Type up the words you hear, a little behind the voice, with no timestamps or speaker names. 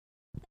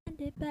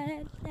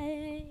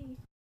birthday.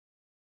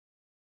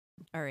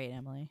 All right,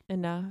 Emily.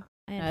 Enough.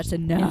 That's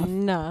enough.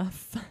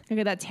 Enough. Look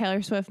at that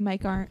Taylor Swift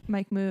mic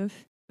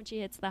move. When she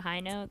hits the high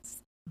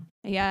notes.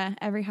 Yeah,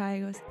 every high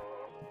goes.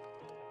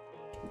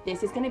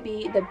 This is going to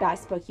be the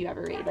best book you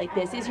ever read. Like,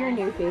 this is your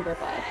new favorite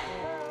book.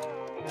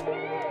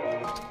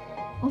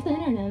 Off the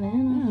internet,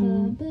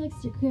 man. Off the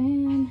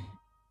Bookstagram.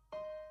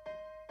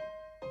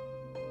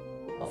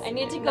 I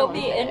need to go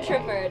be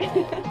introverted.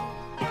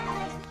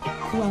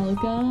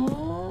 Welcome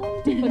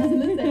to Books in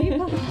the City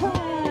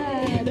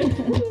Pod.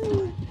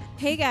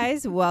 Hey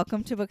guys,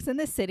 welcome to Books in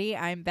the City.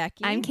 I'm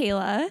Becky. I'm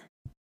Kayla.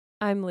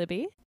 I'm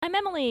Libby. I'm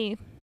Emily.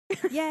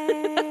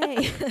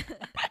 Yay!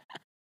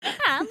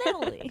 I'm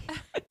Emily.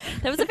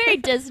 That was a very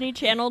Disney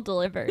Channel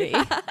delivery.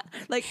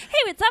 Like, Hey,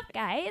 what's up,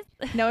 guys?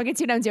 no one can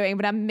see what I'm doing,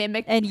 but I'm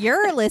mimicking. And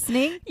you're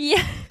listening.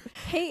 Yeah.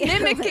 Hey,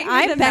 Mimicking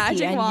I'm the Becky,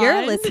 magic and wand.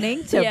 you're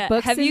listening to Yeah.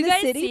 Books Have in you the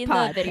guys City seen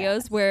podcast. the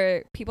videos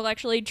where people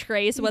actually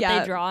trace what Yeah.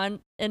 they draw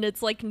and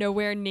it's like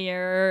nowhere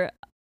near,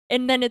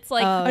 and then it's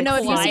like Oh, no,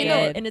 have you seen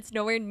quiet the- and it's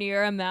nowhere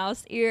near a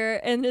mouse ear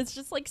and it's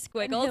just like And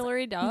squiggles.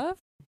 Hillary Duff.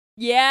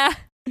 Yeah.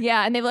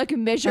 Yeah, and they like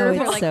measure. Oh,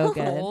 for, it's like, so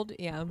good. Cold.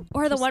 Yeah.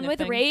 Or the Just one with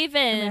sniffing.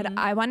 Raven.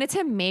 I wanted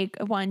to make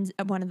one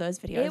of those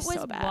videos It was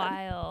so bad.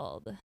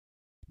 wild.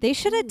 They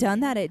should have done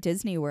that at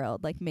Disney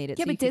World, like made it.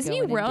 Yeah, so you but could go Disney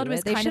in and World do was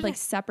it. They kind of shoulda- like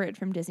separate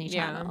from Disney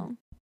Yeah. Channel.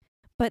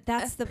 But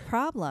that's the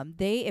problem.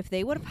 If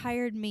they would have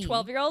hired me,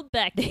 12-year-old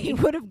they Becky.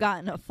 would have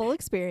gotten a full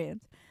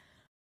experience.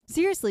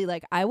 Seriously,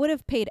 like I would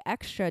have paid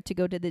extra to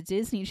go to the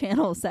Disney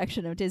Channel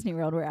section of Disney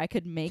World where I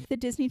could make the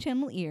Disney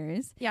Channel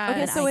ears. Yeah.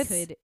 Okay, and so I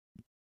it's- could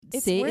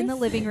it's sit in the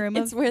worth- living room.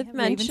 it's of worth Raven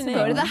mentioning.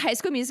 Go to the Simone. High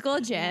School Musical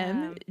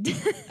gym.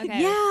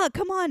 Okay. Yeah,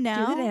 come on Do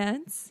now. the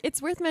dance. It's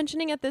worth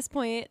mentioning at this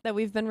point that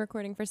we've been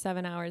recording for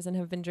 7 hours and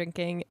have been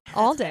drinking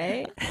all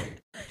day.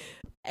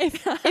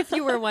 if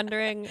you were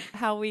wondering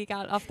how we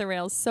got off the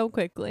rails so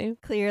quickly.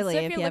 Clearly, So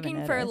if if you you're haven't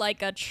looking for noticed.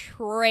 like a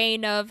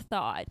train of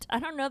thought, I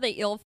don't know that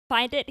you'll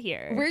find it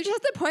here. We're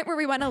just at the point where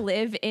we want to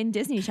live in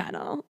Disney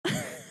Channel.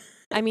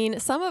 I mean,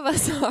 some of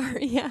us are,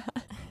 yeah.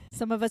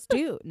 Some of us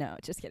do. No,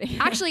 just kidding.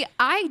 Actually,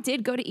 I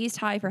did go to East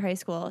High for high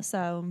school,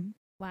 so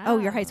Wow. Oh,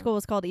 your high school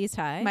was called East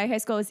High? my high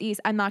school was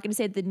East. I'm not going to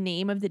say the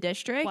name of the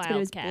district, but it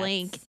was Wildcats.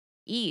 blank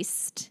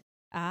East.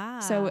 ah.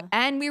 So,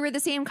 and we were the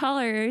same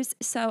colors,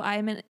 so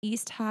I'm an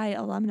East High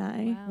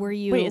alumni. Wow. were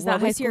you Wait, is what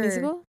that High was School your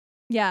Musical?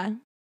 Yeah,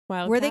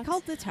 Were they Wildcats?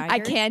 called the Tigers? I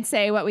can't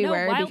say what we No,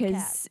 were Wildcats.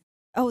 because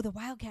Oh, the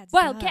Wildcats.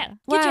 Wildcat,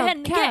 get your head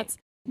in the game. Wildcats.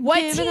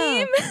 what Give it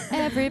team? up.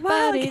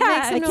 Everybody makes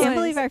Wildcats. a I can't noise.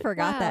 believe I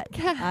forgot that.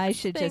 Wildcats. I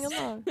should Sing just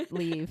along.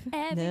 leave.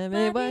 Tell me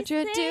Everybody what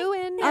you're sing.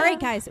 doing All right,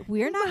 now. guys,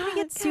 we're not going to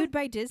get Wildcat. sued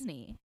by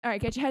Disney. All right,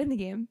 get your head in the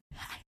game.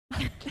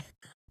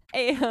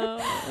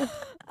 Ayo.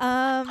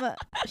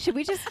 Should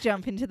we just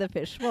jump into the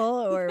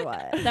fishbowl or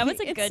what? That was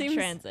a It good seems-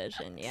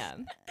 transition, yeah.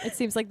 It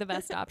seems like the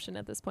best option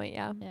at this point,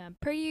 yeah. Yeah.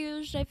 Per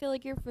usual, I feel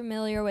like you're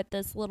familiar with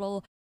this little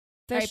All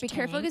fish right, be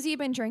careful tank. because you've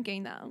been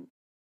drinking though.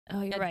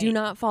 Oh, you're right. Do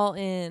not fall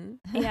in.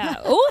 Yeah.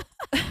 Oh.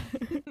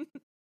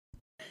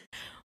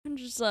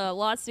 Just a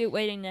lawsuit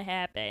waiting to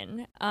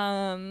happen.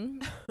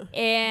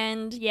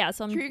 And yeah,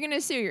 so You're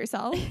gonna sue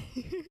yourself.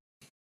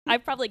 I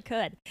probably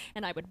could,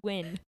 and I would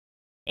win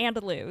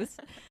and lose.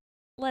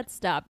 Let's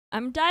stop.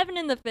 I'm diving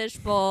in the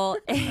fishbowl,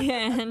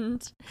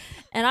 and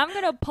I'm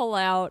gonna pull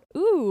out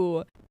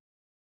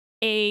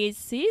a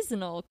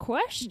seasonal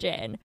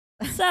question.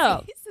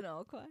 So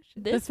Seasonal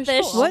question. this fishbowl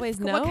fish. al- always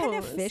what kind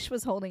of knows. fish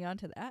was holding on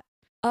to that?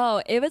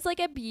 Oh, it was like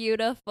a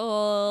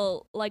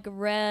beautiful, like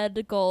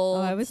red, gold,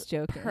 Oh, I was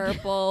joking.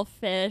 purple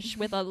fish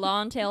with a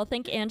long tail.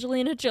 Think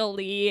Angelina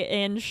Jolie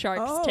in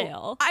Shark's Oh.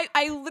 Tale.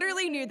 I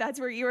literally knew that's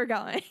where you were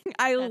going.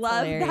 I That's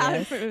love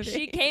hilarious. that movie.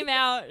 She came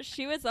out.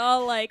 She was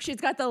all like, She's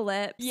got the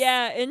lips.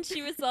 yeah, and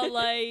she was all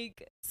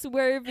like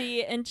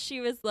swervy, and she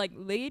was like,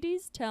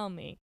 "Ladies, tell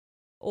me,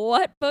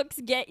 what books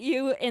get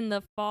you in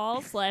the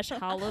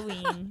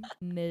fall/Halloween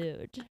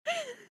mood?"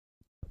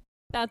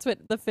 That's what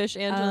the fish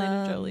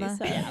Angelina Jolie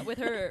said. Yeah, with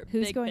her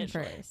Who's big going fish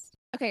first? list.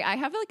 Okay, I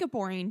have like a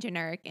boring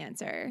generic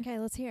answer. Okay,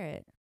 let's hear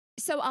it.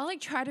 So I'll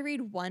like try to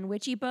read one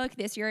witchy book.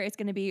 This year it's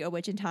going to be A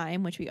Witch in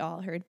Time, which we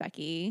all heard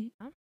Becky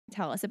Huh?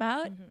 tell us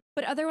about. Mhm.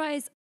 But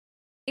otherwise,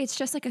 it's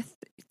just like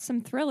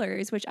some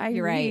thrillers, which I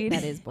You're right. read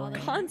That is boring.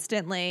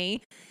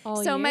 constantly.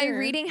 All So my year.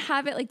 reading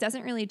habit like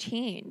doesn't really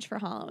change for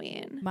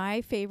Halloween.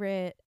 My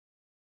favorite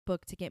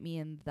book to get me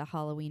in the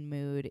Halloween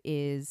mood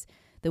is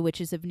The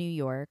Witches of New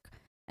York.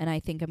 And I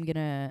think I'm going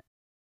to...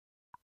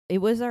 It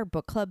was our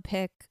book club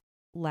pick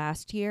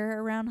last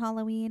year around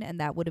Halloween, and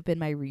that would have been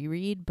my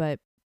reread, but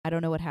I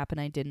don't know what happened.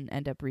 I didn't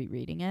end up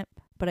rereading it.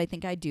 But I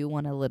think I do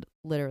want to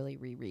literally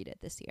reread it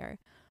this year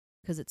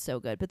because it's so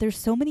good. But there's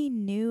so many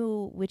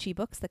new witchy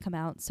books that come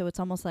out, so it's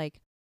almost like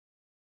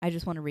I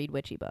just want to read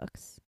witchy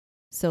books.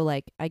 So,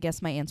 like, I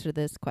guess my answer to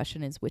this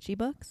question is witchy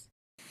books.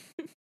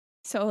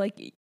 So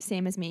like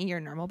same as me, your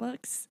normal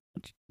books.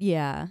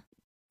 Yeah.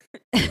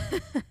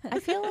 I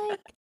feel like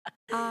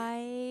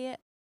I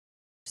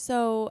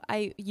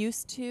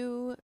used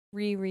to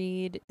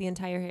reread the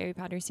entire Harry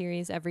Potter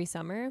series every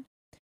summer.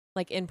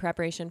 like in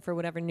preparation for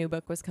whatever new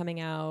book was coming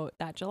out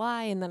that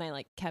July, and then I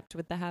like kept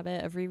with the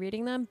habit of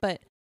rereading them.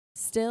 But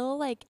still,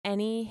 like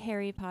any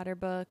Harry Potter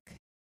book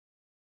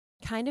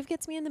kind of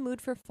gets me in the mood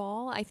for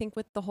fall. I think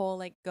with the whole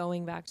like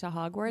going back to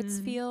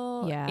Hogwarts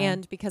feel, Yeah.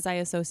 and because I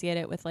associate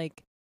it with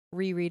like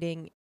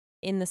rereading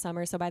in the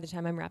summer, so by the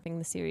time I'm wrapping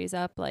the series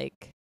up,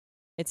 like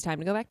it's time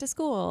to go back to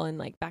school, and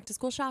like back to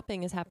school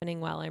shopping is happening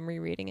while I'm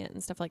rereading it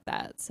and stuff like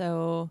that.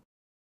 So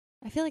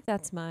I feel like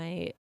that's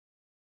my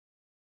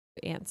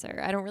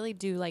answer. I don't really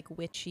do like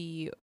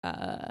witchy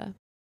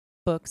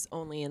books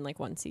only in like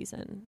one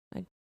season.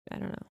 I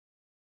don't know.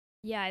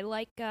 Yeah, I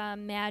like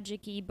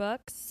magic-y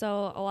books,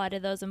 so a lot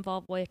of those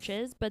involve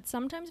witches, but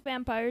sometimes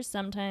vampires,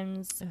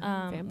 sometimes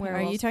vampires. Are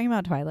werewolves. you talking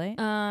about Twilight?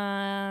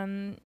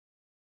 Um,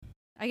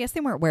 I guess they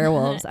weren't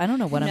werewolves. I don't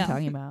know what No. I'm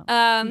talking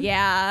about.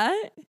 Yeah.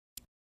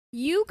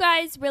 You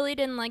guys really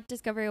didn't like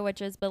Discovery of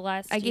Witches, but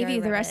last I year gave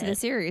you the read rest of the it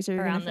series. Are you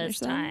around gonna this finish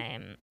them?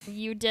 time.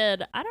 You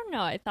did. I don't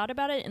know. I thought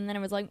about it, and then I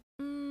was like,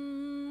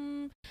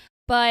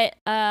 But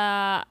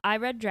I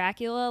read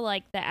Dracula,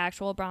 like the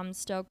actual Bram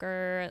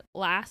Stoker,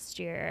 last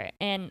year,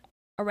 and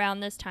around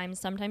this time,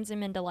 sometimes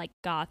I'm into like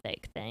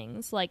gothic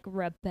things, like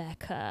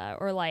Rebecca,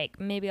 or like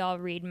maybe I'll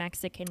read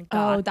Mexican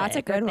gothic. Oh, that's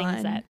a good or things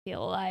one. that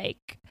feel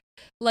like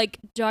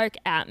dark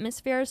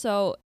atmosphere.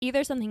 So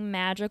either something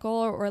magical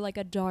or like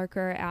a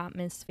darker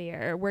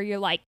atmosphere where you're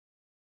like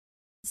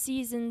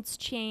seasons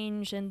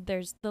change and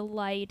there's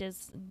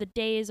the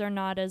days are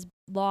not as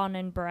long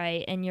and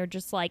bright and you're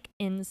just like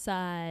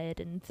inside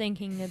and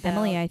thinking about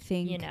Emily, I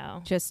think you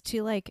know. just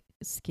to like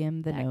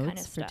skim the That kinda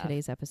notes for stuff.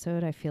 today's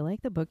episode, I feel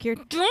like the book you're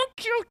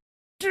Don't you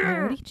I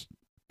already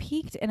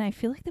peaked, and I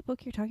feel like the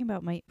book you're talking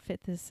about might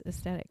fit this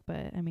aesthetic.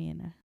 But I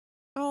mean,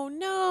 Oh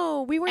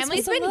no, we were.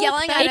 Emily's supposed to been look,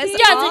 yelling at Becky. us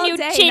doesn't, all you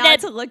day cheated. not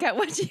to look at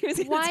what she was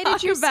going Why to did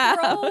talk you about.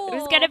 scroll? It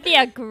was gonna be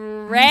a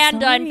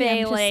grand I'm sorry,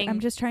 unveiling. I'm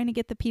just trying to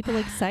get the people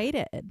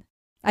excited.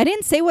 I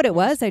didn't say what it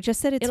was. I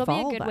just said it's It'll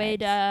fall be a good way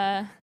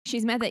vibes. to.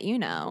 She's mad that you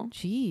know.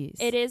 Jeez,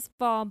 It is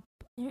fall.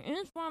 It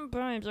is fall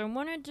vibes. I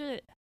wanted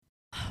to.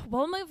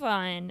 We'll move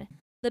on.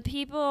 The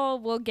people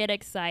will get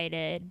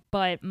excited,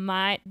 but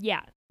It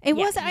yeah,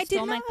 was. you I did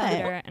stole not. my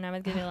thunder, and I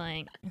was gonna be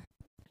like,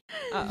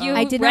 Uh-oh. you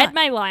I did read not.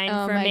 my line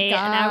Oh for my me, and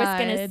I was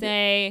gonna God.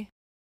 say.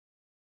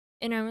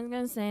 And I was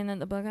gonna say that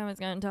the book I was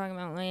gonna talk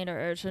about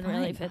later should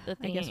really Fine. fit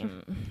the I guess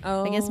theme.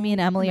 Oh, I guess me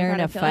and Emily Oh my are in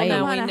God, a I feel like fight. I'm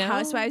Now on we a know.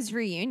 Housewives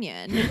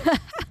reunion.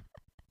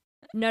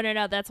 No.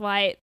 That's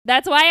why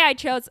I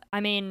chose. I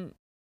mean,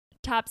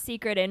 top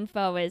secret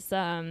info is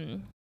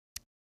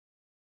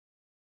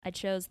I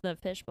chose the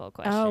fishbowl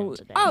question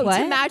today. What?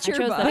 to match I your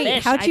chose book. the Wait,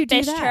 fish. how'd you I do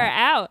fished that? her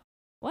out.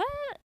 What?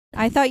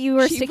 I thought you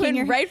were She sticking went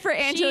your. right for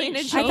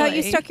Angelina She- I thought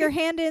you Jolie. stuck your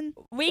hand in.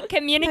 We I thought you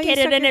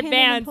communicated stuck in your hand and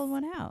advance. pulled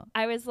one out.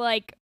 I was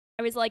like,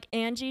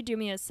 Angie, do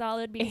me a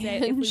solid because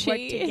if we Angie.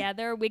 work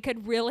together, we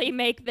could really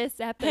make this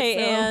episode. Hey,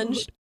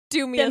 Ange,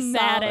 do me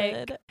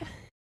thematic. a solid.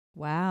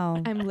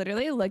 Wow. I'm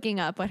literally looking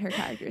up what her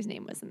character's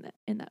name was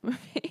in that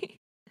movie.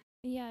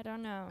 Yeah, I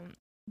don't know.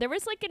 There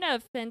was like an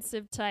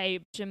offensive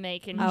type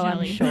Jamaican Oh, I'm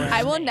jellyfish sure.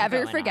 I will thing never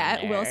going on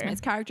forget Will there.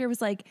 Smith's character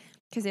was like,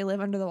 because they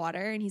live under the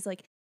water, and he's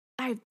like,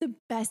 I have the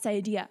best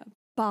idea,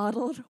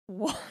 bottled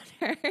water.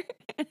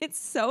 And it's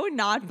so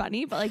not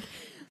funny, but like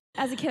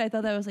as a kid, I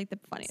thought that was like the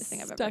funniest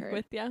thing I've Stuck ever heard.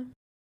 with you.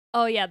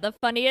 Oh yeah, the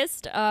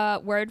funniest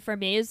word for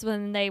me is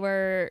when they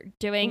were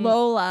doing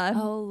Lola.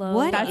 Oh, Lola.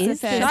 What That's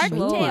is the this fish. Shark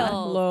movie?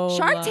 Tale.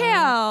 Shark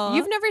Tale.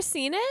 You've never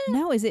seen it?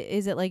 No, is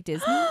it like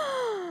Disney?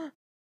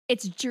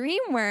 It's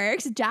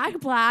DreamWorks. Jack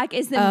Black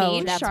is the Oh,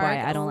 main that's shark.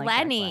 why I don't like Jack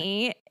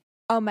Lenny.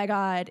 Oh my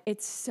God,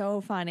 it's so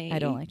funny. I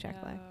don't like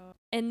Jack Black.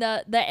 And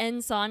the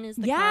end song is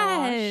the car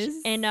Yes. wash.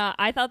 And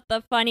I thought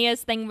the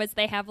funniest thing was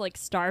they have like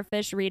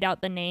starfish read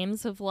out the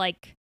names of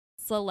like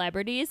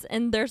celebrities.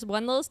 And there's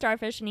one little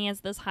starfish and he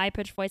has this high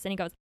pitched voice and he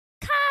goes,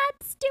 Cod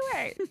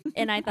Stewart.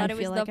 And I thought I it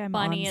was feel the like I'm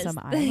funniest on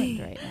some thing. island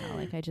right now.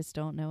 Like I just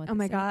don't know what. Oh to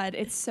my say. God,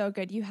 it's so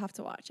good. You have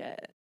to watch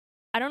it.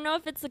 I don't know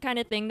if it's the kind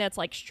of thing that's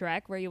like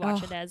Shrek where you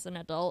watch Oh. it as an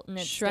adult and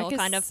it's Shrek still is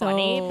kind of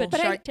funny. so- But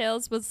But Shark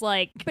Tales was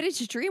like But it's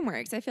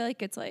DreamWorks. I feel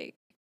like it's like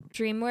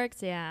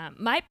DreamWorks, yeah.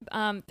 My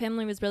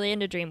family was really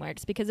into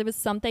DreamWorks because it was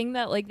something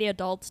that like the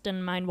adults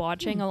didn't mind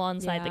watching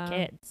alongside Yeah. the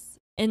kids.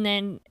 And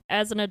then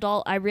as an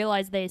adult, I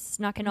realized they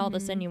snuck in all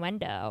this Mhm.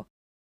 innuendo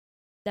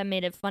that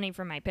made it funny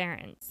for my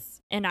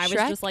parents. And I was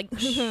Shrek? just like,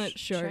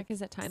 sure. Shrek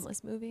is a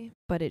timeless movie.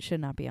 But it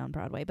should not be on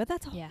Broadway. But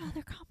that's a whole Yeah.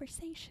 other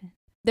conversation.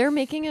 They're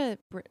making a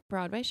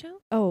Broadway show?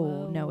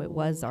 Oh no, it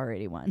was Whoa.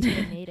 already one.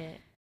 They made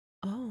it.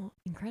 Oh,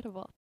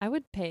 incredible. I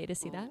would pay to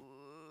see that.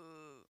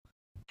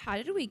 how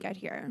did we get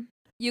here?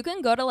 You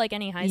can go to like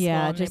any high school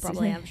Yeah, and they just-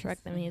 probably have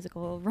Shrek the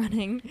Musical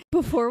running.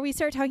 Before we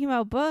start talking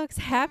about books,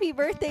 happy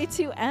birthday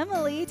to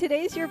Emily.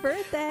 Today's your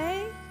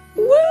birthday.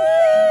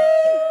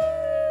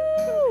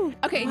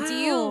 Okay, do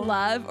you Wow.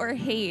 love or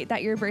hate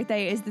that your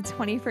birthday is the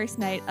 21st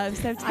night of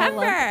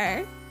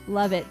September?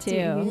 Love it too.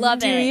 you? Love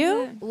Do it.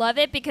 you? Love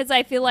it because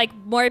I feel like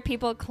more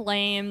people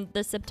claim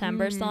the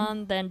September Mhm.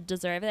 song than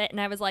deserve it.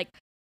 And I was like,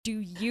 Do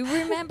you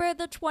remember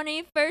the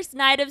 21st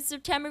night of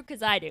September?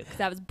 Because I do, because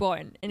I was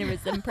born, and it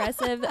was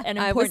impressive and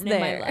I was important in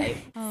my there.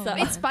 life. Oh, So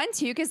It's fun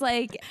too because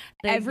like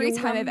Do every you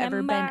time I've ever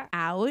been remember?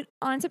 out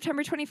on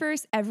September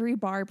 21st, every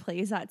bar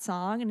plays that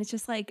song, and it's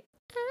just like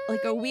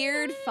a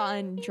weird,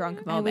 fun, drunk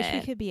I moment. wish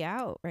we could be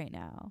out right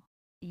now.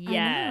 I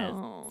yes.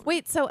 know.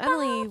 Wait, so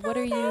Emily, what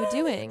are you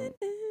doing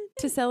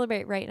to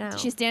celebrate right now?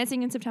 She's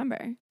dancing in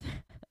September.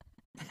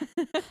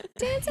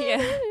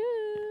 Yeah.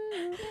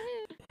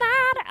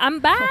 I'm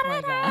bad Oh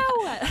my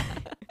God.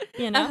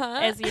 You know, Uh-huh.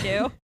 as you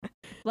do.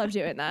 Love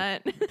doing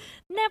that.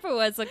 Never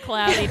was a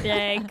cloudy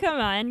day. Come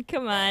on,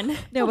 come on.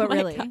 No, Oh but my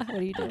really, God. what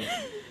are you doing?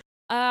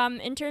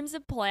 In terms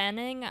of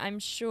planning, I'm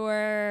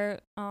sure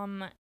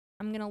I'm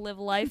gonna live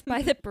life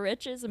by the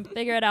britches and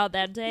figure it out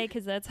that day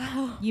because that's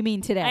how You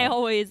mean today? I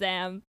always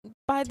am.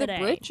 By the today.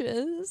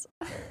 britches.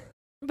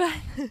 But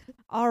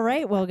All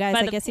right, well, guys,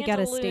 By I the guess you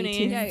gotta stay pantaloonies.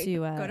 tuned Yeah, to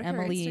go to her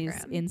Emily's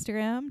Instagram.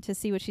 Instagram to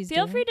see what she's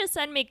feel doing. free to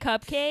send me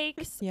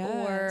cupcakes Yes.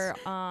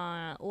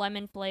 or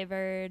lemon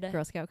flavored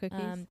Girl Scout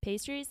cookies.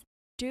 pastries,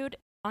 dude.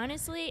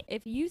 Honestly,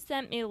 if you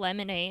sent me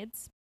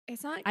lemonades,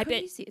 It's not I bet-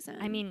 cookie season.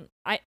 I mean,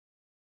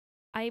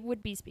 I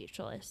would be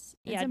speechless.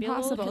 It's yeah, I'd be a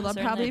little impossible. They'll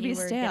concerned probably that be you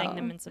were getting stale.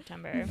 them in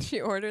September.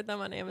 She ordered them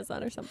on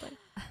Amazon or something.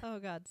 Oh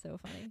God, so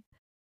funny.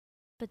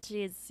 But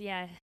geez,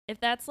 yeah. If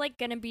that's like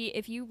gonna be,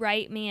 if you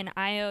write me an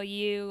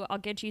IOU, I'll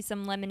get you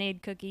some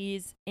lemonade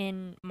cookies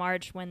in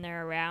March when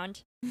they're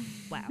around.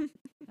 Wow,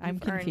 I'm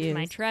You've earned confused.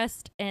 my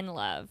trust and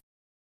love.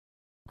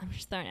 I'm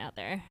just throwing it out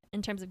there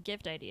in terms of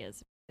gift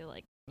ideas. I feel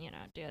like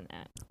doing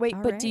that. Wait,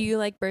 All but right. do you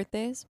like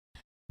birthdays?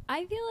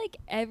 I feel like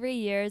every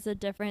year is a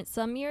different.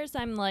 Some years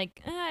I'm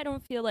like, I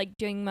don't feel like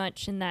doing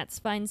much, and that's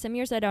fine. Some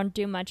years I don't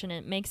do much, and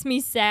it makes me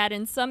sad.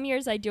 And some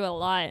years I do a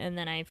lot, and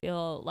then I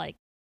feel like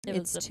it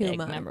It's was a too big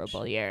much.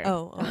 memorable year.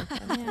 Oh,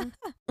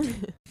 Yeah.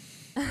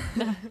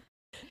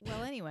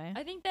 Well, anyway.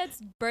 I think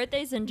that's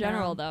birthdays in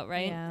general, No. though,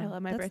 right? Yeah, I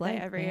love my that's birthday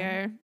life, every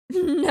man.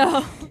 year.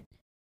 No,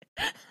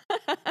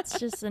 it's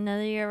just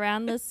another year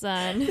around the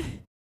sun.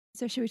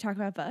 So should we talk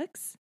about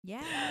books?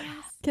 Yes.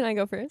 Can I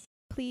go first?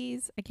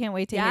 Please. I can't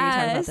wait to hear you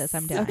talk about this.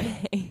 I'm Yes.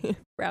 dying. Okay.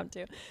 Round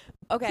 2.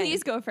 Okay.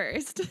 Please go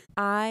first.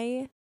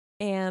 I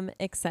am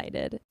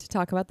excited to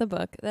talk about the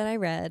book that I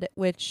read,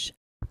 which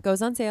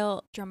goes on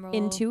sale Drum roll.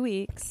 in 2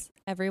 weeks.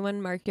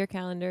 Everyone mark your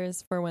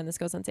calendars for when this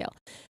goes on sale.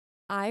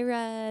 I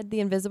read The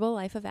Invisible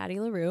Life of Addie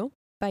LaRue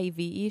by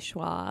V.E.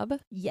 Schwab.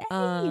 Yay.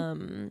 Oh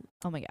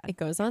my God. It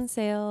goes on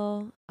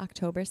sale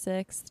October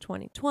 6th,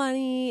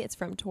 2020. It's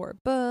from Tor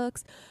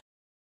Books.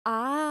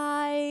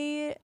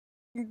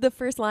 The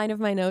first line of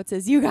my notes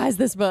is, you guys,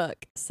 this book.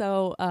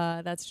 So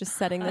that's just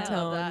setting the I love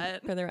tone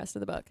that. for the rest of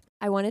the book.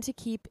 I wanted to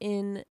keep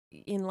in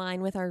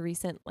line with our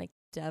recent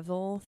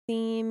devil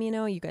theme.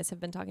 You guys have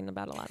been talking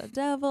about a lot of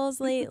devils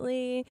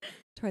lately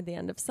toward the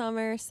end of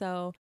summer.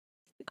 So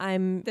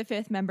I'm The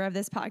 5th member of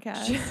this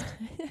podcast.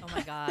 Oh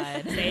my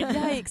God.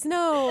 Yikes,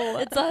 no.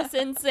 It's us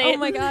insane. Oh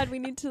my God, we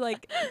need to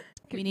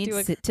We need do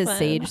a to cleanse.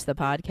 sage the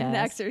podcast. An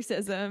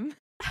exorcism.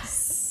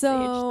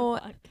 So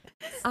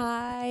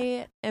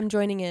I am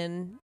joining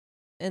in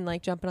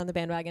and jumping on the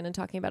bandwagon and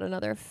talking about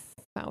another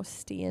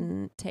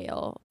Faustian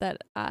tale that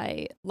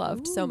I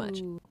loved so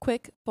much.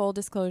 Quick full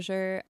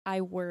disclosure,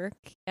 I work,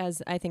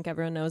 as I think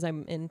everyone knows,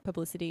 I'm in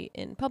publicity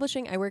in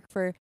publishing. I work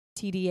for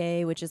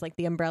TDA, which is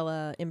the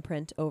umbrella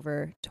imprint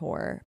over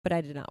Tor, but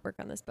I did not work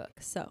on this book.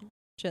 So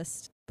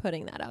just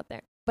putting that out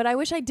there. But I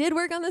wish I did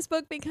work on this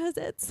book because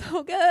it's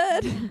so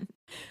good.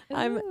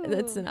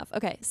 That's enough.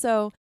 Okay,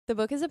 so the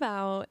book is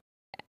about,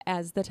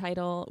 as the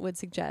title would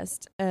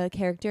suggest, a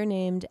character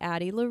named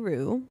Addie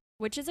LaRue.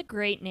 Which is a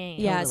great name.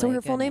 Yeah, so Totally her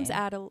a full good name's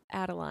name.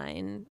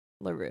 Adeline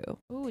LaRue.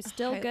 Ooh,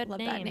 still I good love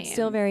that name. name.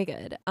 Still very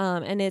good.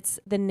 And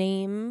the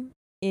name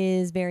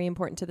is very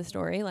important to the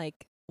story.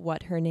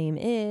 What her name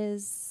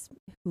is,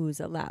 who's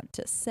allowed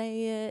to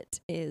say it,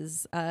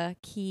 is a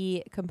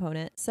key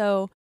component.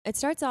 So it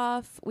starts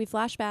off, we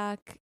flash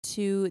back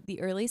to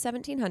the early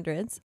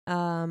 1700s.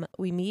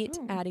 We meet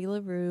Ooh. Addie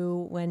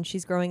LaRue when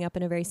she's growing up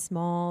in a very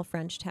small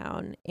French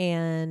town,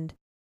 and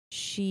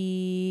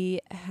she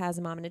has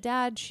a mom and a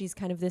dad. She's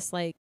kind of this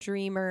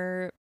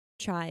dreamer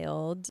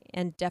child,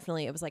 and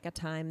definitely it was a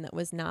time that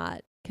was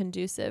not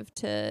conducive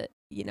to,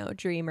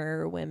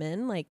 dreamer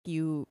women.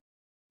 You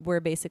were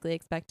basically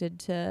expected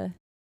to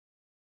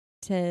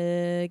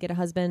get a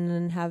husband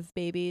and have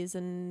babies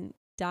and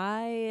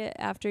die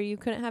after you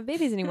couldn't have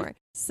babies anymore.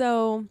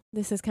 So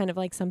this is kind of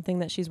something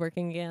that she's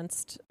working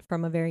against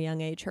from a very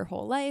young age her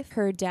whole life.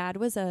 Her dad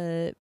was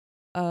a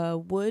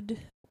wood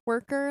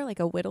worker, a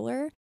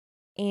whittler,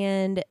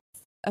 and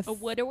A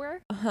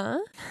widower? huh?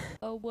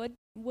 A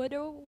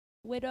widower?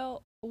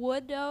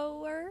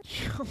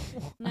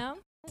 No?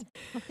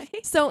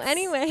 So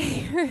anyway,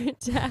 her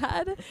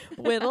dad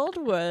whittled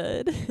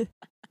wood,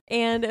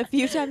 and a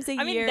few times a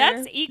year. I mean,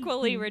 that's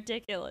equally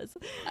ridiculous.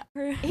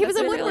 He was a That's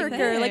a real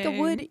woodworker, a thing.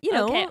 wood,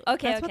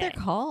 Okay, That's what they're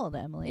called,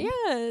 Emily.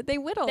 Yeah, they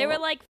whittle. They were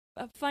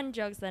fun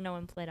jokes that no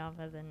one played off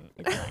of, and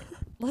it's fine.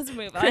 Let's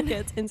move on.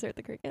 crickets. Insert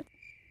the cricket.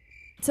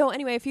 So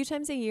anyway, a few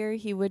times a year,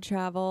 he would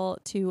travel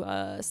to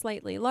a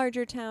slightly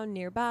larger town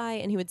nearby,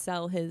 and he would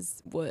sell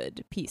his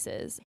wood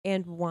pieces.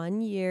 And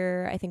one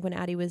year, I think when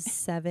Addie was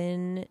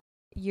 7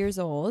 years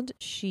old,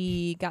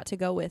 she got to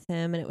go with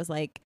him, and it was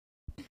like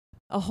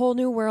a whole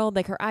new world.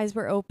 Like, her eyes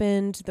were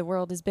opened. The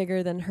world is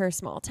bigger than her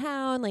small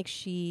town. Like,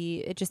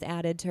 it just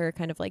added to her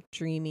kind of like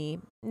dreamy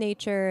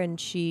nature, and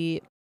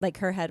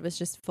her head was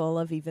just full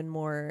of even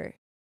more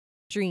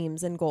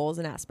dreams and goals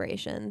and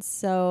aspirations.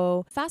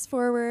 So fast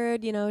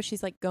forward,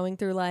 she's like going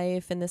through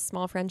life in this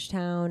small French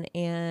town,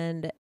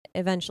 and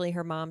eventually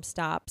her mom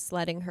stops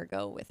letting her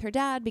go with her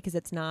dad because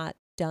it's not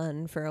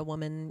done for a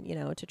woman,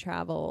 to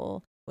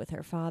travel with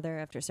her father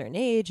after a certain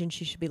age, and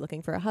she should be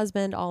looking for a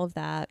husband, all of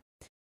that.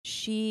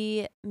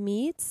 She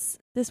meets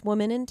this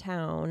woman in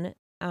town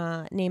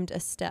named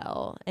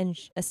Estelle, and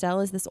Estelle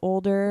is this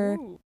older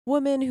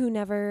woman who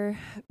never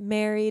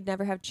married,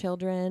 never had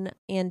children,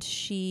 and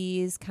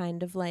she's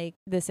kind of like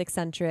this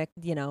eccentric,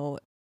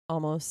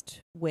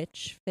 almost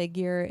witch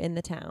figure in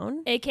the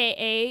town.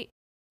 AKA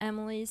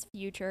Emily's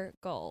future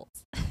goals.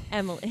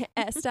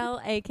 Estelle,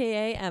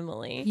 aka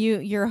Emily.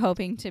 You're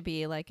hoping to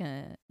be like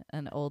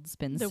an old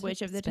spinster, The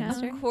witch of the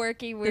spinster? town?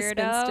 Quirky The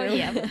weirdo. spinster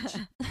Yeah. witch.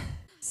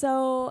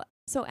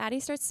 So Addie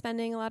starts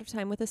spending a lot of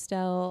time with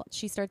Estelle.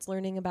 She starts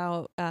learning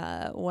about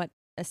what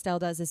Estelle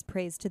does is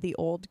praise to the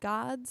old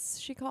gods,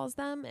 she calls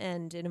them,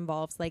 and it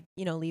involves like,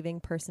 leaving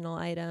personal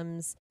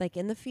items like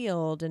in the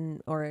field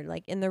or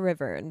like in the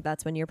river, and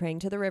that's when you're praying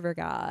to the river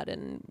god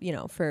and,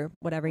 for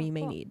whatever you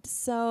may need.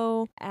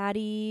 So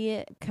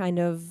Addie kind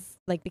of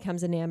like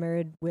becomes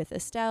enamored with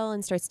Estelle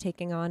and starts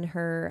taking on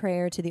her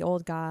prayer to the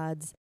old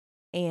gods,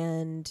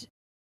 and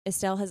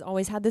Estelle has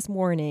always had this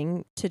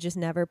warning to just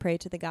never pray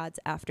to the gods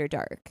after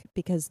dark,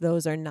 because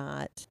those are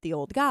not the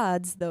old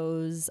gods.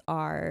 Those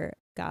are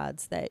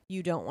gods that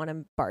you don't want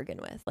to bargain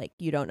with. Like,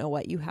 you don't know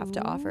what you have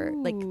to offer,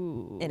 like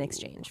in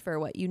exchange for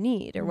what you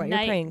need or what you're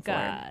praying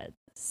for.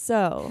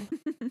 So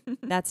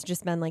that's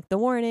just been like the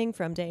warning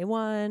from day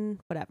one,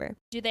 whatever.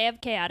 Do they have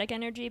chaotic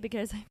energy?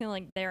 Because I feel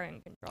like they're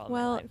in control of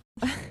my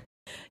life.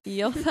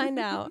 You'll find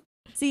out.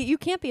 See, you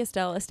can't be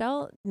Estelle.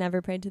 Estelle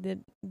never prayed to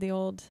the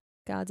old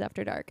gods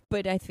after dark,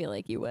 but I feel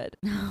like you would.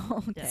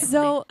 Okay.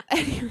 So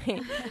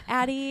anyway,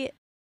 Addie,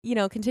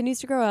 continues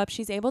to grow up.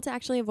 She's able to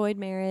actually avoid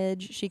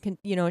marriage. She can,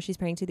 she's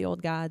praying to the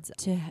old gods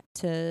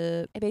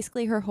to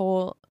basically her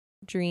whole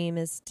dream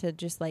is to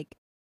just like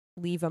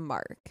leave a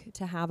mark,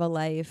 to have a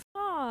life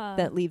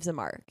that leaves a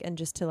mark, and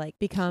just to like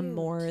become Cute.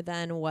 more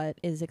than what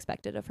is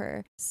expected of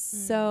her.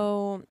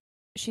 So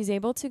she's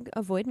able to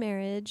avoid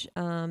marriage.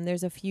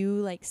 There's a few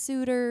like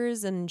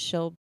suitors, and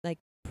she'll like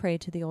pray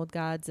to the old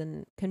gods,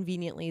 and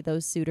conveniently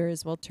those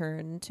suitors will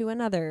turn to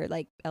another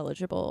like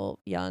eligible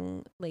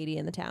young lady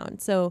in the town.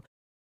 So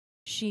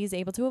she's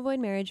able to avoid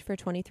marriage for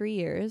 23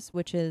 years,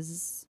 which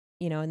is,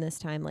 in this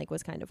time like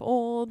was kind of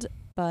old,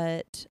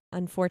 but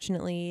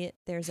unfortunately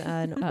there's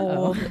an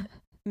old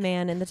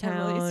man in the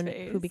town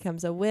who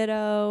becomes a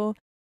widow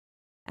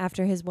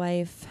after his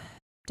wife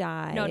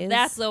dies. No,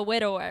 that's a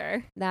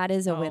widower. That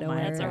is a Oh my widower.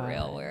 That's a God.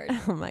 real word.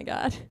 Oh my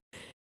God. It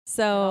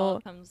So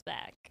all comes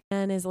back.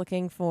 and is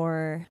looking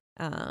for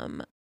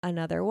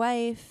another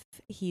wife.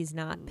 He's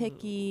not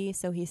picky,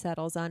 so he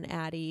settles on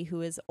Addie,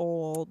 who is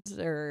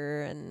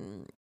older,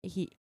 and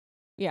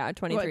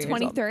 23 What, years old.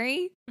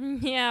 23?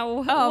 Yeah, Oh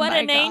what my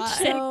an God.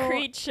 ancient So-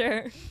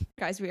 creature.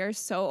 Guys, we are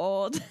so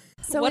old.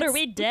 So What are it's-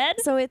 we dead?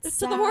 So it's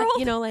to the sad,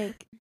 world?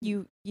 like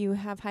you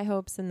have high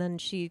hopes, and then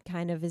she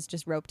kind of is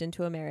just roped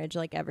into a marriage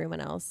like everyone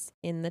else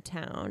in the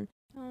town.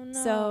 Oh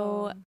no.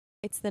 So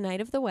it's the night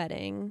of the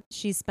wedding.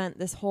 She's spent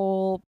this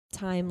whole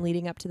time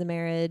leading up to the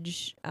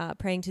marriage,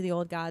 praying to the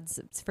old gods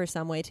for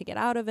some way to get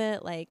out of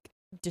it, like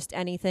just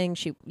anything.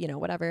 She,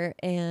 whatever.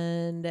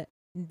 And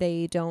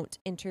they don't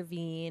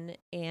intervene.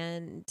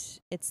 And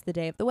it's the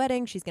day of the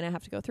wedding. She's going to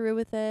have to go through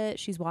with it.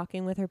 She's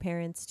walking with her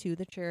parents to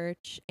the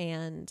church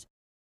and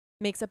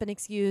makes up an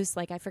excuse,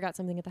 like, I forgot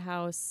something at the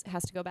house,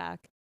 has to go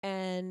back.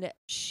 And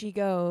she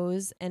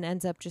goes and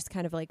ends up just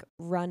kind of like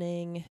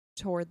running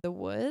toward the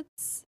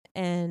woods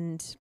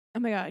and Oh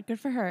my God, good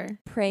for her.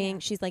 praying. Yeah.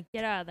 She's like,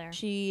 Get out of there.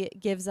 she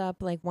gives up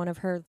like one of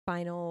her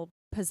final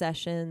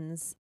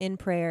possessions in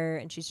prayer,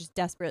 and she's just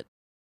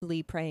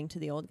desperately praying to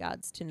the old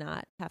gods to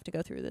not have to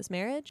go through this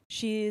marriage.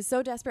 She's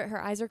so desperate,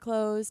 her eyes are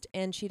closed,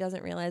 and she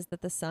doesn't realize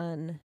that the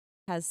sun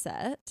has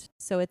set.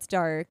 So it's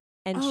dark,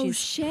 and Oh,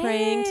 she's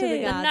praying to the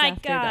shit. gods The night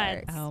after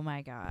gods. dark. Oh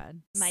my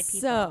God. My people.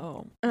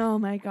 So Oh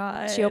my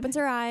God. she opens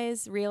her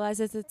eyes,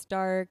 realizes it's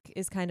dark,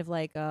 is kind of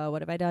like,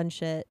 what have I done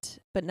shit?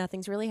 But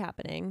nothing's really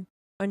happening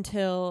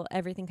until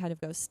everything kind of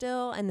goes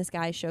still and this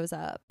guy shows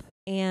up.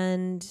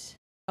 And,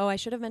 I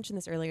should have mentioned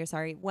this earlier,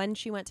 sorry. When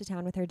she went to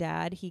town with her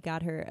dad, he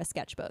got her a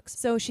sketchbook.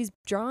 So she's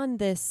drawn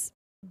this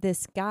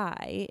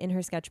guy in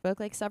her sketchbook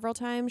like several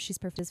times. She's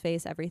perfed his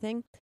face,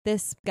 everything.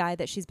 This guy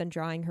that she's been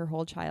drawing her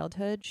whole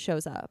childhood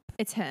shows up.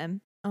 It's him.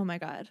 Oh my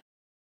God.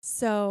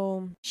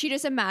 So She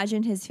just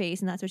imagined his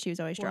face, and that's what she was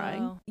always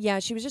drawing. Wow. yeah,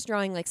 she was just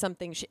drawing like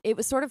something. It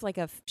was sort of like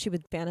she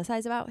would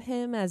fantasize about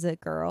him as a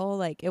girl.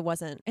 Like it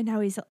wasn't. And now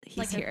he's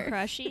Like here. a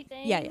crushy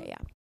thing. Yeah.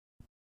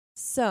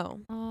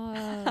 So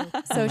Oh.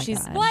 Oh my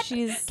she's God. What?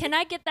 she's Can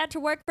I get that to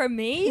work for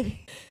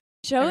me?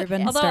 show it.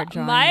 Everyone Although start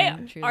drawing my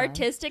them, true love.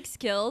 artistic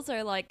skills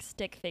are like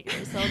stick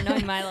figures, so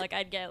knowing my luck,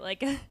 I'd get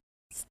like a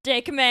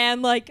stick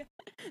man. Like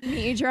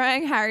Me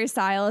drawing Harry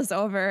Styles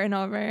over and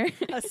over.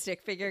 A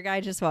stick figure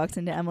guy just walks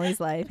into Emily's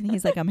life and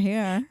he's like, I'm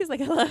here. He's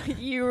like, hello,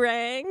 you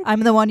rang.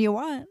 I'm the one you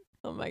want.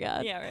 Oh my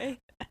god. yeah, right.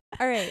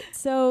 All right.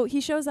 So he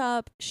shows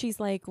up. She's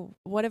like,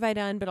 what have I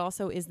done? But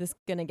also, is this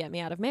gonna get me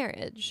out of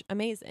marriage?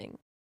 Amazing.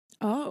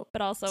 Oh.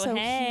 But also, So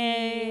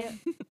hey,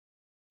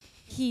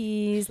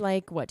 He's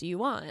like, what do you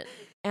want?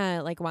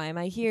 Like, why am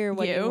I here?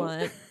 What do you You?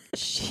 want?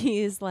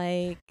 She's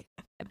like,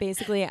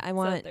 basically, I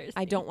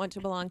thirsty. don't want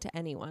to belong to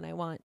anyone. I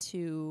want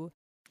to,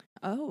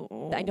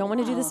 Oh. I don't want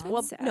to do this. That's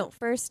Well, sad. no,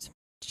 first,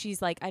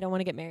 she's like, I don't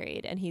want to get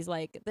married. And he's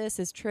like, this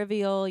is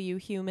trivial, you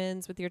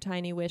humans with your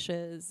tiny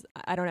wishes.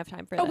 I don't have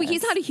time for Oh, this. wait,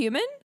 he's not a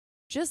human?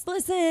 Just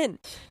listen.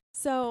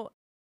 So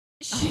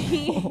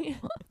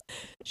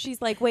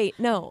she's like, wait,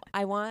 no,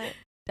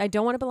 I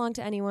don't want to belong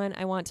to anyone.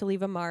 I want to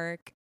leave a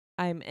mark.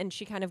 And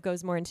she kind of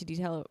goes more into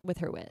detail with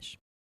her wish.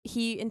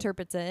 He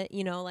interprets it,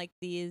 like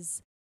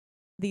these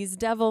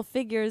devil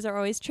figures are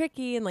always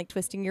tricky and like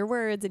twisting your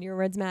words, and your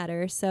words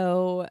matter.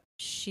 So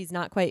she's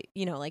not quite,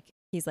 like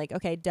he's like,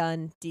 okay,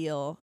 done,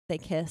 deal. They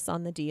kiss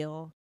on the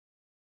deal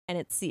and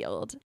it's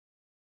sealed.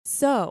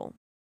 So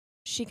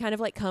she kind of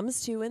like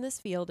comes to in this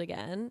field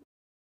again.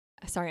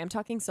 Sorry, I'm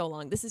talking so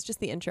long. This is just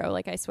the intro.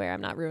 Like, I swear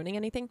I'm not ruining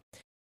anything.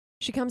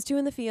 She comes to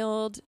in the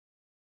field.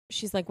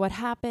 She's like, what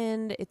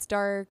happened? It's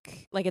dark.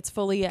 Like, it's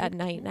fully at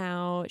night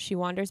now. She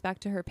wanders back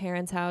to her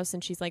parents' house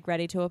and she's like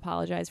ready to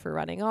apologize for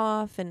running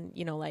off and,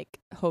 like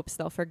hopes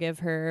they'll forgive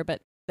her,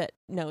 but that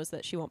knows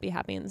that she won't be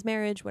happy in this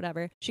marriage,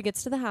 whatever. She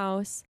gets to the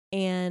house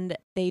and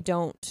they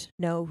don't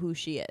know who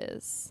she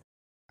is.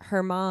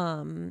 Her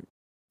mom,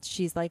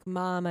 she's like,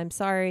 Mom, I'm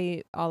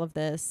sorry, all of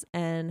this.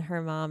 And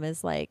her mom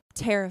is like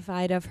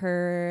terrified of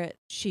her.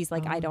 She's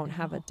like, I Oh, don't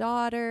have a no.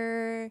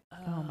 daughter.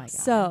 Oh my God.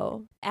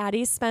 So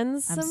Addie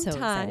spends I'm some so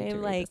excited to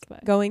time read like this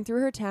book. going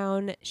through her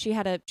town. She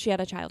had a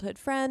childhood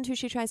friend who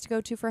she tries to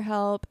go to for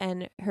help,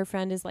 and her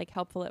friend is like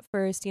helpful at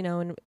first,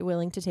 and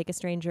willing to take a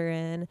stranger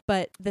in.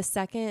 But this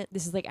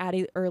is like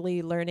Addie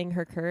early learning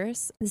her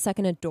curse. The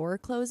second a door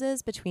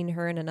closes between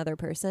her and another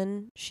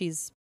person,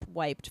 she's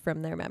wiped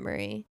from their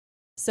memory.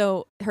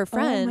 So her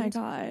friend, Oh my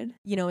God.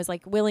 is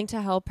like willing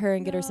to help her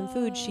and get her some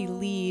food. She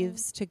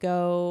leaves to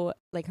go,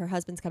 like her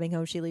husband's coming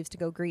home. She leaves to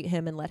go greet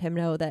him and let him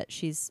know that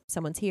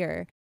someone's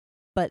here.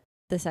 But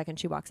the second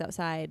she walks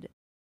outside,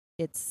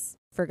 it's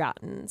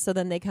forgotten. So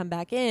then they come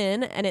back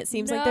in and it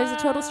seems like there's a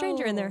total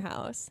stranger in their No.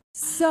 house.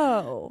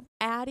 So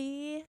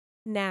Addie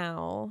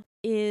now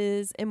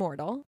is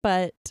immortal,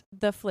 but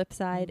the flip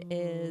side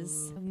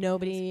is Ooh.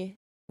 nobody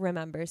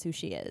remembers who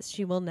she is.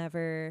 She will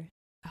never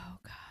Oh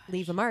God.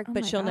 leave a mark, Oh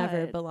but my she'll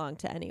never God. belong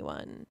to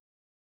anyone.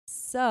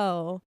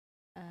 So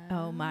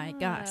Oh my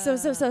gosh.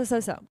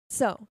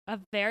 So a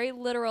very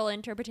literal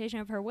interpretation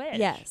of her wish.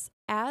 yes,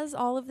 as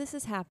all of this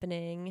is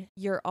happening,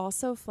 you're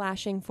also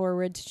flashing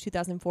forward to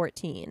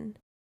 2014.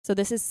 So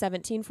this is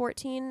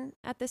 1714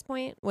 at this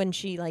point when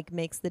she like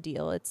makes the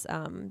deal. It's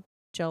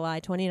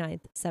July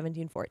 29th,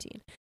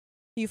 1714.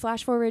 You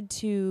flash forward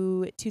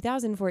to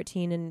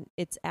 2014 and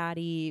it's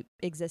Addie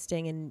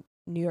existing in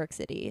New York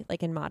City,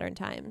 like in modern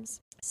times.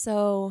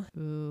 So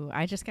Ooh,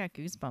 I just got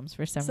goosebumps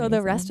for some So reason.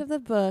 the rest of the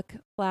book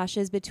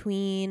flashes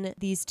between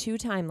these two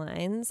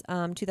timelines.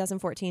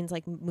 2014 is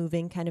like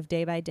moving kind of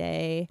day by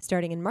day,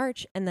 starting in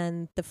March. And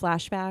then the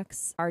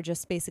flashbacks are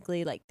just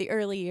basically like the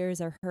early years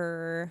are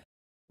her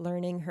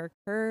learning her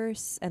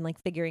curse and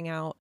like figuring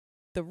out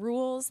the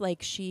rules.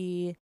 Like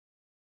she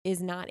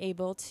is not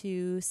able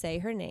to say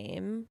her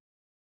name.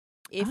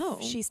 If Oh.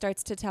 she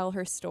starts to tell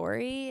her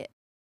story,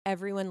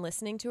 everyone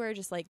listening to her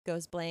just like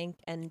goes blank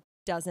and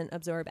doesn't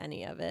absorb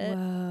any of it.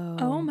 Whoa.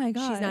 Oh my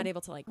God. She's not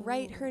able to like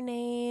write her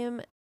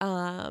name.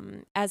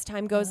 As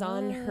time goes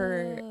on,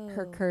 her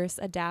Oh. curse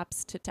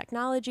adapts to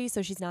technology,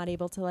 so she's not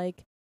able to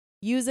like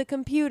use a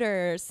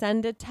computer,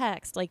 send a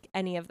text, like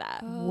any of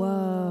that.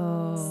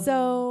 Whoa.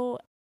 So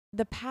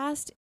the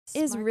past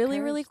is Smart really,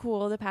 really curse.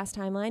 cool, the past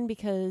timeline,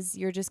 because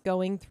you're just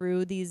going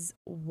through these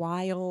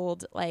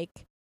wild,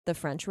 like the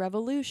French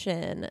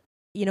Revolution,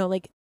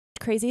 like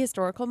crazy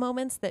historical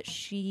moments that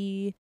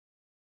she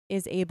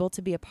is able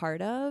to be a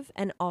part of.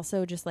 And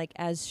also just like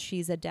as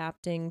she's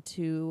adapting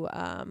to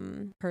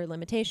her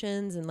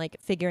limitations and like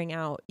figuring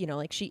out,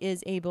 like she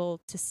is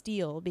able to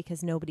steal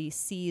because nobody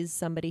sees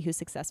somebody who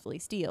successfully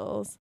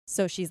steals.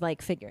 So she's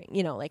like figuring,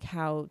 like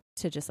how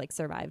to just like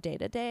survive day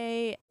to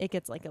day. It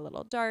gets like a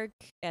little dark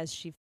as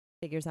she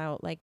figures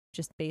out like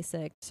just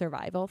basic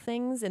survival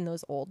things in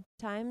those old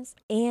times.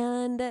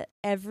 And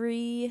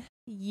every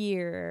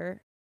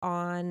year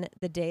on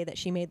the day that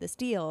she made this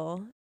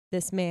deal,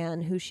 this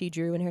man who she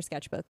drew in her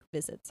sketchbook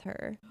visits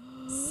her.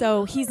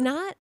 So he's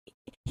not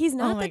He's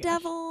not my the gosh.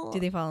 devil. Do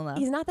they fall in love?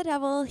 He's not the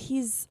devil.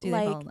 He's Do they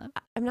fall like in love?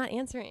 I'm not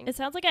answering. It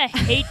sounds like I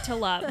hate to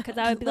love because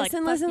I would be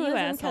Listen, like, fuck listen, you,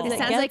 listen, 'cause asshole. It it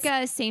sounds like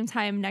gets- same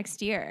time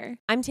next year.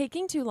 I'm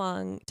taking too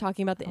long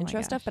talking about the Oh my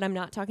intro stuff, gosh. but I'm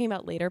not talking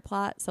about later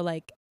plot. So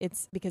like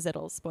it's because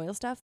it'll spoil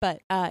stuff.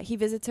 But he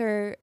visits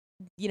her.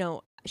 You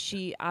know,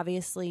 she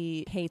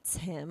obviously hates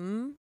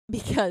him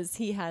because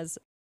he has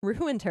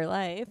ruined her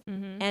life.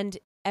 Mm-hmm. And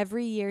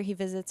every year he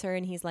visits her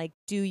and he's like,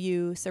 do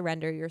you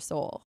surrender your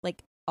soul?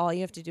 Like all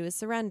you have to do is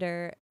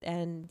surrender,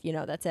 and you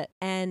know that's it.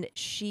 And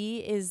she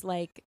is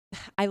like,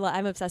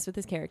 I'm obsessed with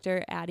this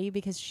character Addie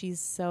because she's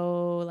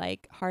so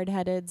like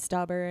hard-headed,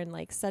 stubborn,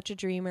 like such a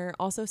dreamer,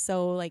 also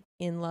so like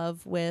in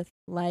love with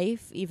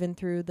life even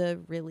through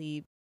the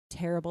really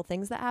terrible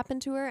things that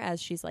happen to her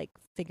as she's like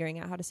figuring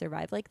out how to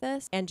survive like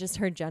this. And just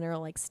her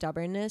general like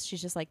stubbornness,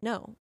 she's just like,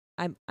 no,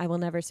 I will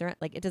never surrender.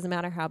 Like it doesn't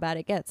matter how bad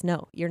it gets,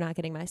 no, you're not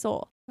getting my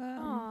soul.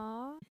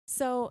 Aww.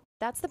 So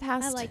that's the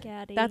past. I like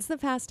Addie. That's the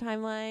past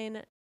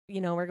timeline. You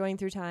know, we're going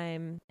through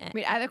time.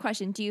 Wait, I have a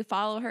question. Do you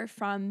follow her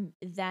from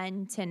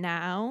then to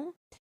now?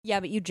 Yeah,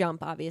 but you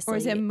jump obviously. Or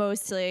is it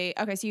mostly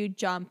okay, so you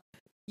jump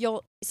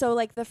So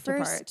like the to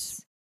first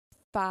parts.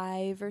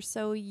 5 or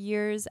so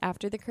years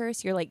after the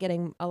curse, you're like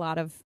getting a lot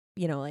of,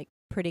 you know, like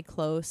pretty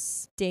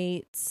close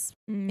dates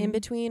in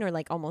between or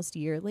like almost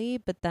yearly,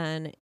 but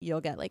then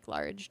you'll get like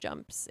large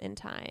jumps in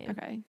time.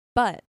 Okay.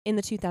 But in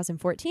the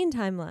 2014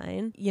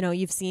 timeline, you know,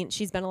 you've seen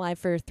she's been alive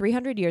for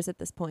 300 years at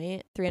this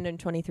point,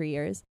 323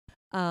 years.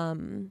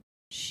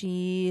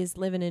 She's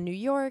living in New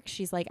York.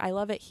 She's like, I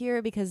love it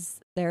here because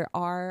there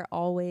are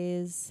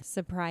always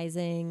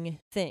surprising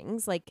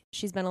things. Like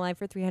she's been alive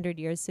for 300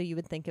 years, so you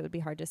would think it would be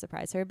hard to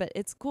surprise her. But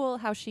it's cool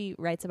how she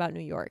writes about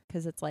New York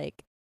because it's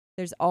like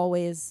there's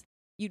always,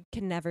 you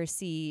can never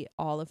see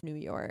all of New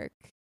York.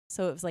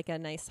 So it was like a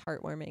nice,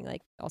 heartwarming,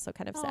 like also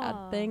kind of sad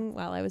Aw. thing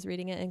while I was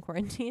reading it in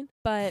quarantine.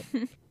 But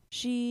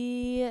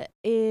she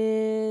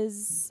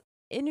is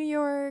in New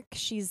York.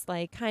 She's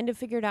like kind of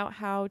figured out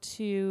how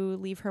to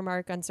leave her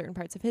mark on certain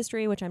parts of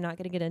history, which I'm not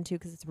going to get into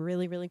because it's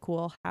really, really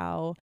cool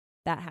how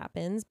that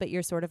happens. But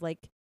you're sort of like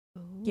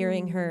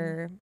hearing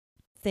her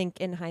think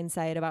in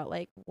hindsight about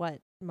like what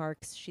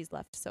marks she's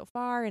left so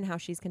far and how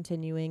she's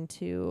continuing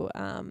to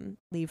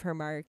leave her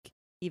mark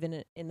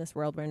even in this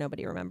world where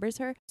nobody remembers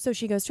her. So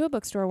she goes to a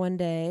bookstore one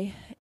day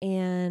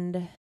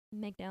and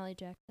McNally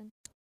Jackson.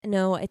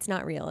 no, it's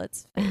not real.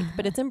 It's fake,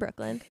 but it's in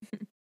Brooklyn.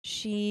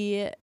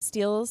 She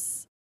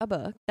steals a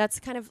book.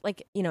 That's kind of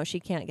like, you know, she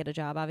can't get a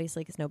job,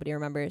 obviously, because nobody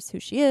remembers who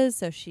she is.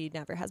 So she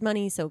never has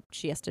money. So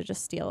she has to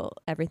just steal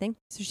everything.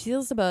 So she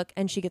steals the book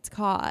and she gets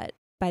caught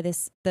by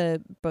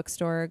the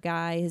bookstore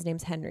guy. His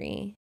name's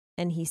Henry.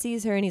 And he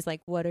sees her and he's like,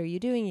 what are you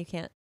doing? You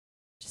can't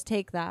just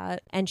take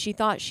that. And she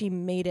thought she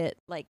made it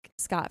like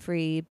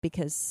scot-free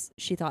because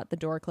she thought the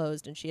door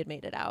closed and she had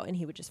made it out and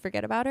he would just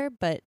forget about her.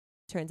 But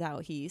turns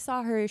out he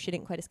saw her. She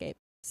didn't quite escape.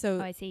 So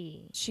Oh, I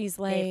see. she's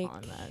They like, fall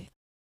in love.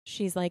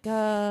 she's like,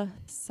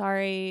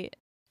 sorry,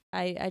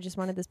 I just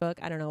wanted this book.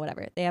 I don't know,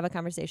 whatever. They have a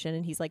conversation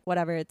and he's like,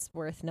 whatever, it's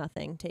worth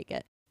nothing. Take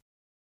it.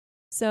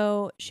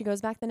 So she goes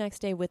back the next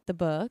day with the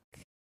book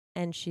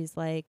and she's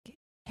like,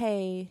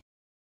 hey,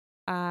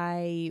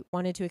 I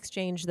wanted to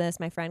exchange this.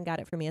 My friend got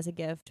it for me as a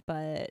gift,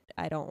 but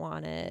I don't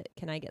want it.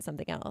 Can I get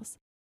something else?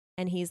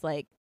 And he's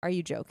like, are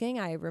you joking?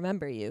 I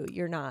remember you.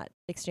 You're not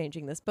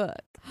exchanging this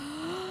book.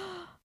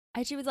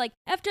 And she was like,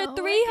 after Oh my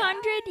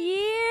 300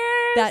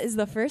 years. That is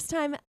the first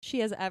time she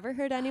has ever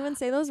heard anyone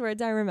say those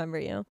words. I remember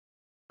you.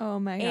 Oh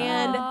my god.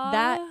 And Aw.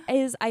 that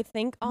is, I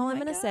think, all Oh I'm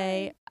my going to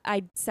say.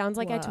 I sounds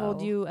like I told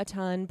Whoa. you a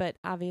ton, but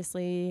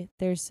obviously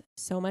there's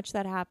so much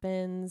that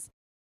happens.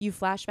 You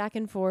flash back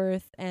and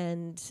forth.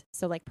 And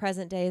so like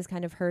present day is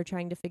kind of her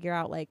trying to figure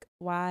out like,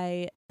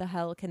 why the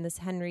hell can this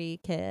Henry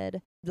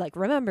kid like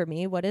remember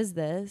me? What is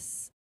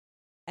this?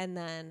 And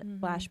then Mhm.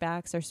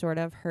 flashbacks are sort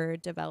of her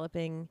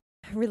developing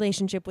a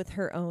relationship with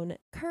her own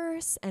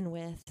curse and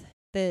with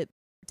the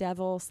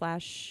devil /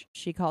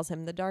 she calls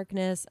him the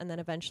darkness and then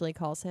eventually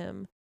calls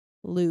him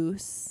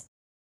Luce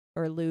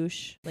or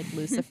Lush, like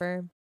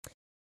Lucifer.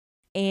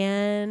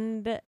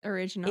 And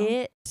Original.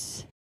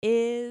 it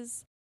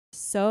is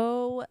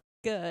so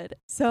good.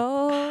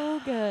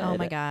 So good. Oh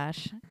my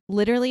gosh.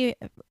 Literally,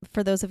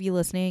 for those of you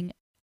listening,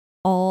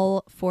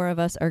 all 4 of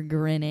us are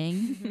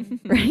grinning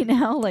right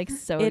now, like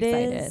so It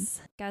excited.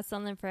 is. Got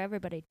something for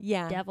everybody.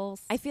 Yeah.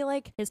 Devils. I feel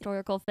like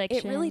historical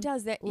fiction. it really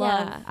does that.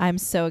 love. Yeah. I'm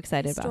so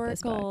excited about this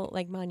Historical, book.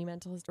 like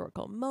monumental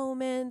historical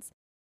moments,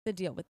 the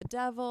deal with the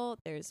devil,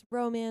 there's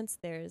romance,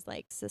 there's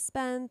like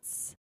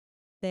suspense,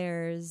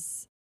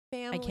 there's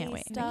family can't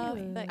wait. I stuff.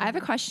 can't wait. that- I have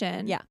a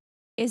question. Yeah.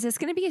 Is this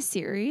going to be a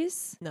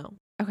series? No.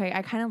 Okay,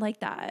 I kind of like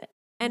that.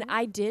 And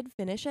I did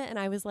finish it and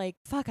I was like,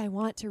 fuck, I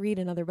want to read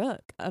another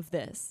book of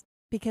this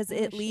because Oh,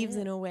 it leaves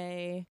shit. in a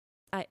way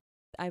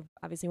I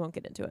obviously won't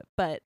get into it,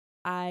 but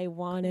I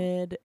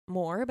wanted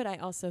more, but I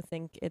also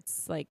think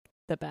it's like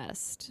the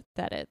best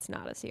that it's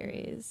not a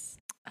series.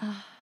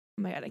 Oh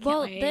my god, I can't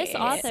Well, wait. this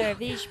author,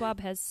 V. Schwab,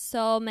 has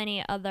so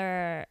many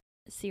other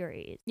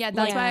series. Yeah,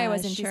 that's why I Yeah,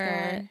 wasn't she's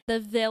sure. got- The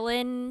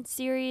villain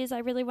series I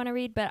really want to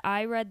read, but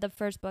I read the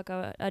first book,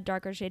 A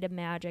Darker Shade of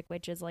Magic,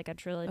 which is like a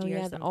trilogy Oh or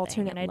yeah, something. the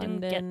alternate and I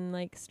didn't London get.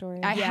 like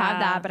story. I Yeah. have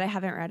that, but I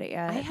haven't read it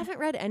yet. I haven't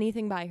read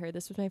anything by her.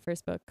 This was my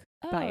first book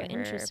by her,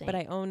 Interesting. but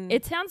I own.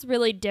 It sounds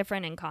really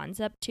different in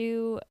concept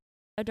to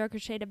A Darker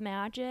Shade of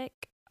Magic.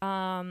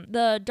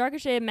 The Darker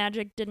Shade of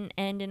Magic didn't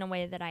end in a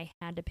way that I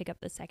had to pick up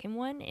the second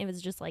one. It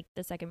was just like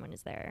the second one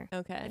is there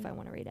okay. if I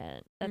want to read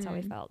it. That's how I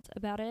Mm. felt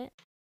about it.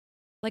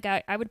 Like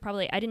I would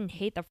probably, I didn't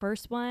hate the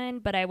first one,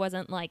 but I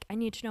wasn't like, I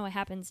need to know what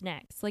happens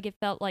next. Like it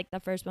felt like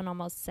the first one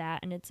almost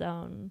sat in its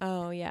own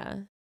Oh yeah.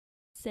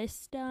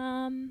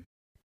 system,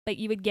 but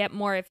you would get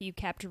more if you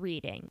kept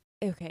reading.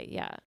 Okay,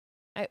 yeah.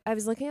 I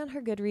was looking on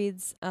her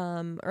Goodreads,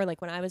 or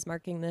like when I was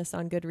marking this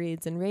on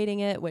Goodreads and rating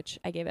it, which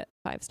I gave it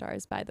 5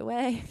 stars, by the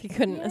way, if you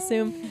couldn't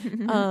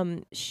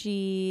assume.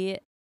 She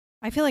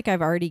I feel like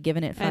I've already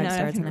given it I know, 5 I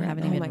stars and I haven't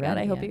haven't read oh even my read god,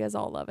 I it hope yet. you guys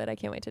all love it. I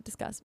can't wait to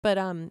discuss. But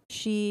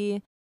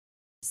she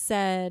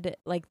said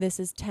like this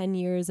is 10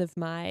 years of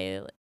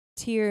my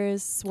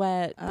tears,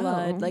 sweat,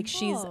 blood. Oh. Like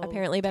she's Whoa,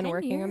 apparently been 10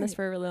 working on this years.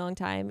 for a really long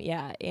time.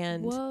 Yeah,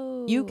 and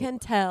Whoa. you can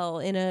tell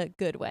in a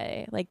good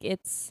way. Like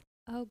it's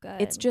Oh,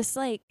 good. it's just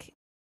like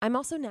I'm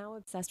also now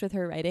obsessed with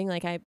her writing.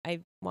 Like I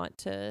want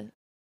to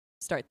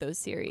start those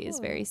series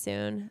very Cool.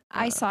 soon.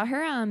 I saw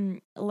her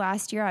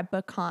last year at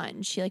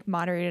BookCon. She like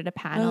moderated a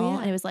panel, yeah.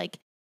 and it was like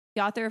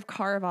the author of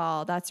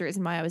Caraval. That's the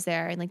reason why I was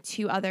there, and like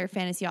 2 other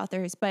fantasy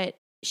authors. But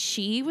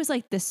she was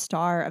like the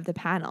star of the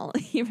panel,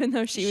 even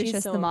though she was She's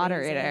just so the amazing.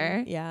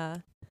 moderator. Yeah.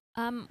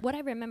 What I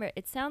remember,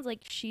 it sounds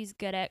like she's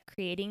good at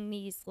creating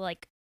these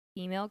like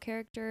female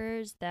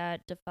characters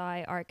that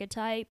defy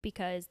archetype,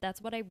 because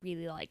that's what I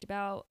really liked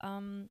about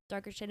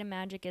Darker Shade of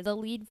Magic is the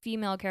lead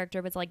female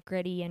character was like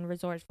gritty and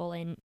resourceful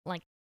and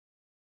like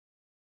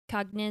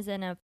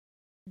cognizant of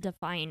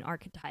defying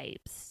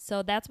archetypes.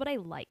 So that's what I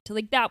liked.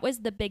 Like that was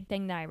the big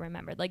thing that I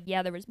remembered. Like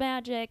yeah, there was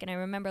magic and I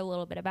remember a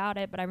little bit about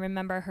it, but I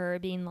remember her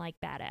being like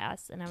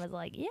badass and I was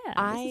like,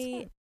 yeah, this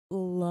is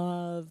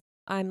fun.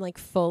 I'm like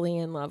fully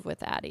in love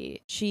with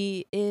Addie.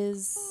 She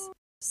is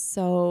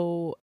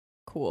so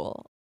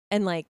cool.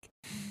 And like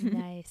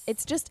Nice.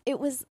 it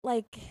was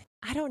like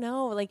I don't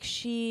know, like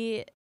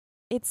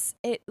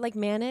it like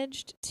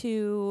managed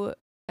to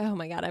oh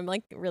my god, I'm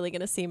like really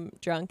gonna seem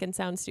drunk and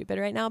sound stupid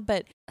right now,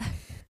 but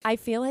I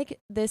feel like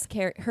this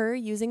her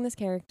using this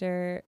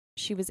character,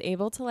 she was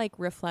able to like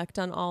reflect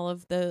on all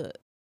of the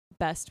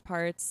best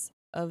parts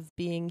of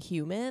being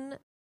human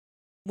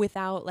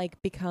without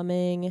like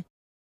becoming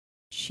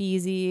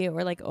cheesy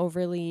or like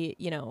overly,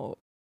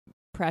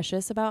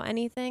 precious about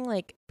anything.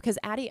 Like because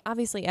Addie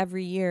obviously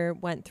every year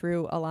went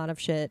through a lot of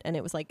shit, and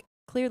it was like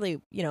clearly,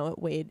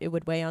 it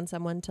would weigh on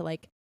someone to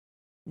like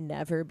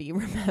never be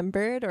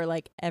remembered, or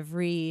like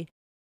every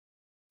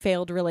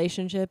failed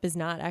relationship is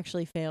not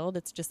actually failed.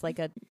 It's just like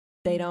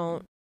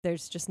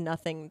there's just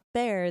nothing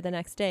there the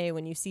next day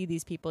when you see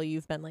these people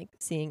you've been like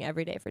seeing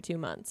every day for 2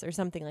 months or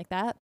something like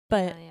that.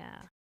 But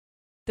yeah.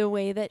 the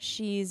way that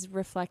she's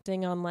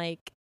reflecting on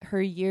like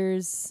her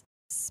years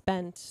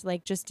spent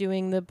like just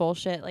doing the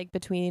bullshit like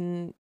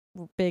between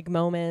big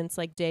moments,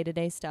 like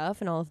day-to-day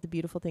stuff, and all of the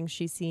beautiful things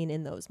she's seen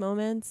in those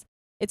moments,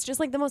 it's just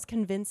like the most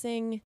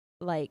convincing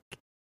like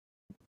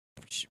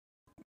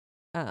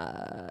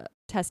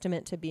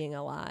testament to being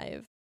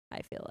alive,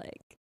 I feel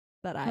like,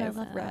 that I've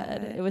love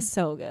read. that. It was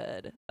so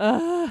good.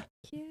 Ugh.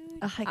 Cute.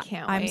 Ugh, I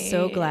can't I'm wait.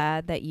 so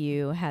glad that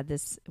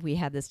we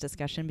had this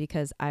discussion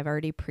because I've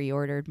already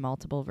pre-ordered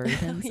multiple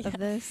versions yeah. of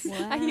this.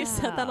 You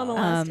said that on the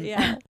Wow. last.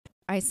 Yeah.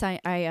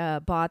 I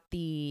bought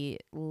the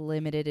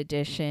limited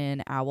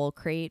edition Owl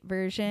Crate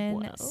version.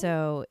 Whoa.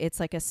 So it's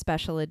like a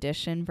special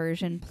edition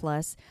version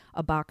plus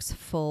a box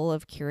full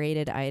of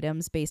curated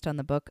items based on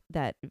the book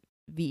that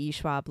V.E.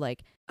 Schwab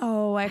like.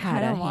 Oh, I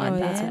Had kind a of want Oh,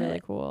 hand that. that's in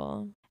really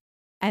cool.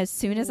 As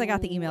soon as I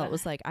got the email, Ooh. it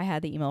was like I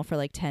had the email for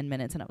like 10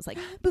 minutes and I was like,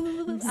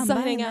 I'm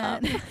Signing buying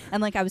up. that.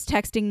 And like I was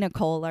texting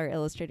Nicole, our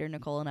illustrator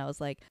Nicole, and I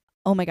was like,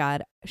 oh my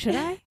God, should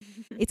I?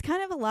 It's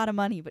kind of a lot of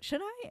money, but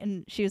should I?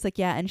 And she was like,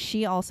 yeah. And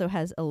she also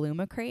has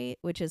Illumicrate,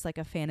 which is like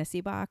a fantasy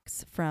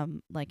box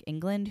from like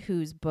England,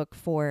 whose book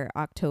for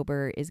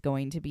October is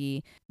going to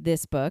be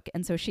this book.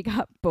 And so she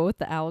got both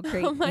the Owl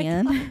Crate Oh my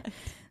and God.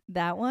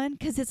 that one,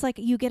 because it's like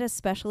you get a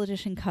special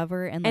edition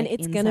cover and like And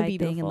it's gonna inside be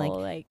thing beautiful.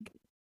 and like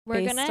We're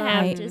based gonna on-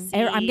 have to I- see.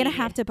 I'm gonna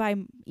have to buy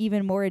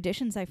even more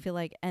editions, I feel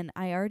like, and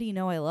I already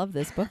know I love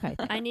this book. I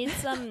think. I need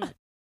some.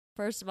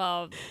 First of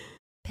all,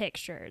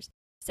 pictures.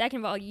 Second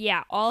of all,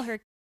 yeah, all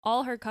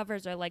her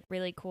covers are like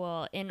really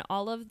cool. In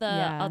all of the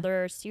Yeah.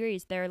 other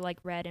series, they're like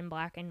red and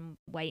black and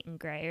white and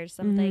gray or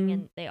something, Mhm.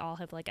 and they all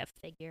have like a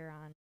figure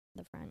on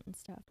the front and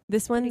stuff.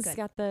 This Pretty one's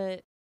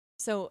good.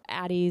 so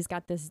Addie's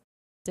got this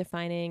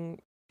defining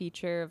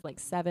feature of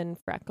like 7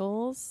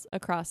 freckles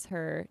across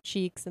her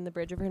cheeks and the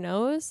bridge of her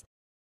nose.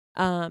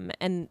 And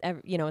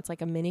it's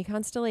like a mini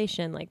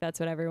constellation. Like that's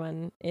what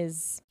everyone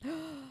is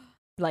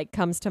like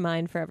comes to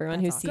mind for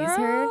everyone That's who awesome. sees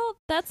her. Girl,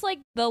 that's like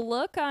the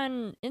look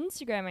on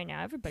Instagram right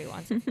now. Everybody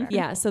wants it.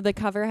 Yeah, so the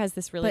cover has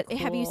this really But cool.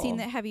 have you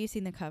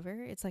seen the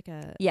cover? It's like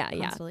a Yeah, the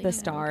constellation.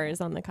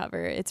 stars on the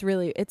cover. It's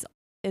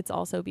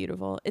also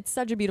beautiful. It's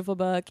such a beautiful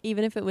book.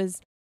 Even if it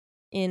was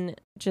in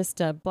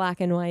just a black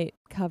and white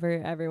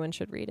cover, everyone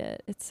should read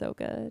it. It's so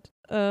good.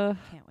 Can't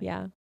wait.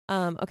 Yeah.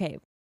 Okay,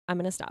 I'm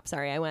gonna stop.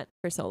 Sorry, I went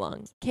for so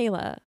long.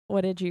 Kayla,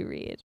 what did you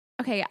read?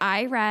 Okay,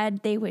 I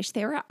read They Wish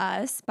They Were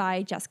Us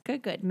by Jessica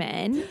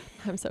Goodman.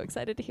 I'm so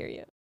excited to hear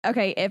you.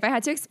 Okay, if I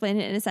had to explain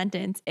it in a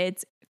sentence,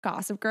 it's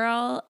Gossip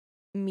Girl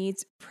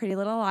meets Pretty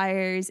Little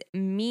Liars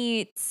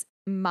meets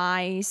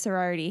my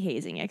sorority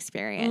hazing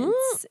experience.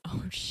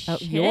 Oh shit. Oh,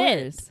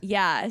 yours.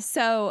 Yeah,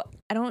 so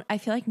I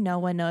feel like no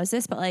one knows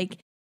this, but like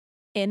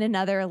in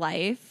another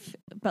life,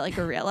 but like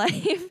a real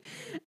life,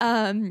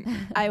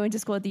 I went to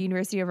school at the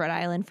University of Rhode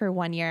Island for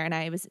 1 year and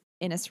I was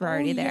in a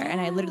sorority there. And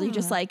I literally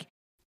just yeah. like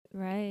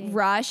Right.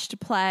 rushed,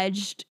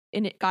 pledged,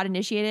 and it got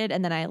initiated,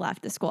 and then I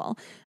left the school.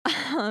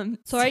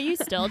 So are you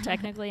still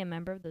technically a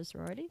member of the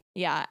sorority?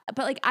 Yeah,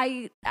 but like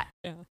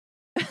Yeah.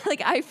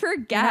 like I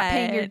forget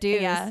paying your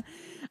dues. Yeah,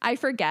 I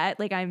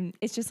forget. Like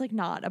it's just like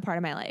not a part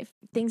of my life.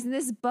 Things in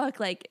this book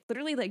like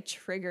literally like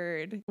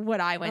triggered what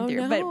I went Oh,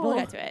 through, but we'll no.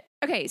 get to it.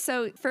 Okay,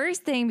 so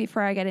first thing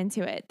before I get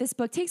into it, this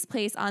book takes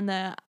place on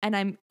the, and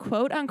I'm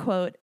quote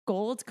unquote,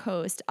 Gold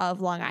Coast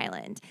of Long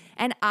Island.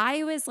 And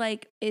I was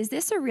like, is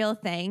this a real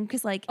thing?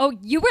 Because like, Oh,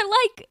 you were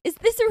like, is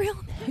this a real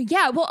thing?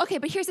 yeah, well, okay,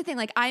 but here's the thing.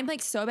 Like, I'm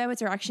like so bad with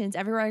directions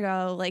everywhere I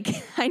go. Like,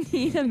 I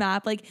need a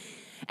map. Like,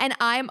 and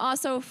I'm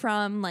also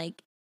from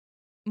like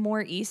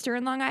more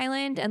eastern Long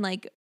Island, and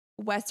like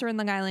western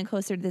Long Island,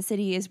 closer to the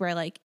city, is where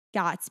like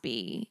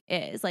Gatsby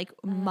is. Like,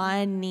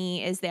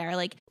 money is there.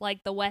 Like,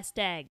 Like the West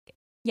Egg.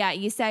 yeah,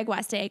 East Egg,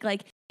 West Egg.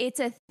 Like, it's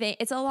a thing.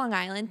 It's a Long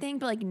Island thing,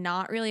 but like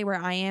not really where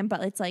I am.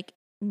 But it's like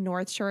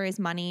North Shore is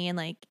money, and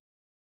like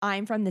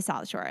I'm from the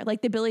South Shore.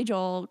 Like the Billy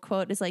Joel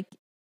quote is like,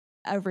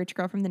 a rich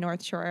girl from the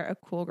North Shore, a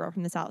cool girl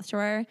from the South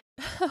Shore.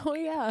 Oh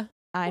yeah.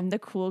 I'm the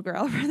cool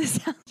girl from the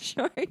South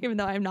Shore, even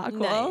though I'm not cool.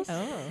 Nice.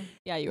 Oh,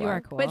 Yeah, you you are.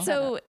 are cool.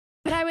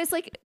 But I was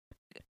like,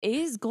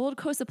 is Gold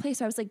Coast a place?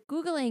 So I was like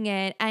Googling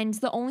it, and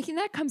the only thing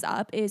that comes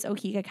up is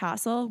Ohiga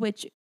Castle,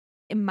 which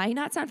it might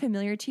not sound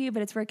familiar to you,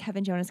 but it's where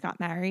Kevin Jonas got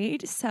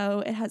married.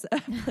 So it has a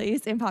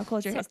place in pop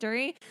culture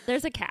history.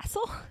 There's a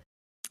castle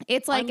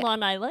It's on like,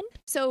 Long Island.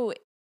 so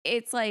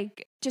it's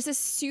like just a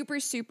super,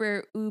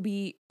 super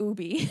ubi.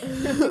 Ubi.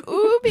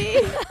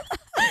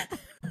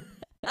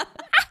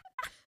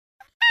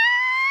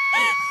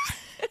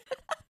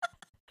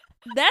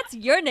 That's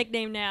your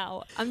nickname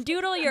now. I'm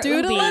Doodle your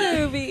Doodle Ubi. and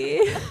Ubi.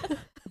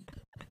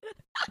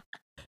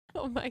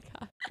 Oh my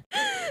god.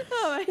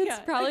 Oh my It's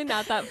probably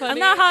not that funny. I'm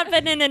not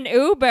hopping in an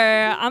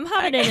Uber. I'm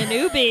hopping in an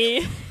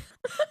Ubi.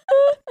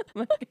 Oh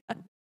my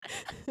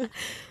God.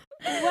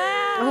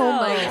 Wow. Oh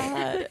my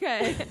god.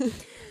 Okay.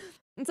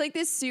 It's like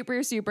this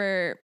super,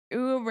 super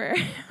uber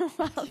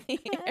wealthy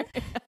area.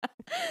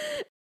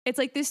 It's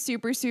like this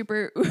super,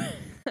 super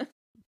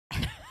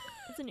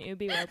It's an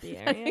Ubi wealthy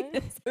area.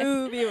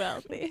 Ubi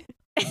wealthy.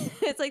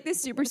 it's like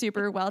this super,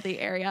 super wealthy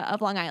area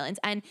of Long Island.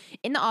 And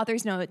in the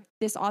author's note,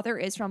 this author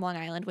is from Long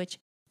Island, which I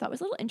thought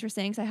was a little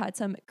interesting because I had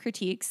some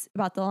critiques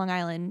about the Long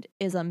Island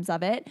isms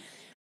of it.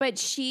 But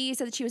she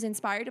said that she was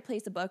inspired to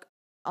place the book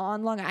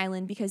on Long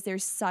Island because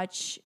there's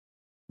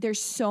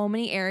so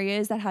many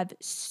areas that have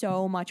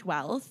so much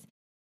wealth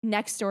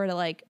next door to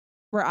like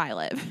where I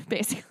live,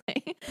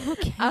 basically.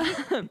 Okay.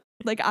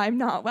 Like I'm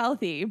not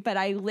wealthy, but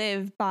I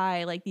live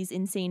by like these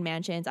insane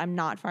mansions. I'm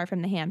not far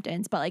from the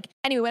Hamptons, but like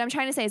anyway, what I'm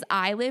trying to say is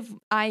I live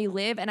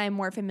and I'm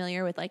more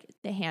familiar with like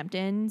the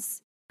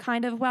Hamptons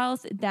kind of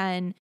wealth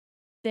than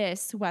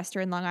this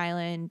Western Long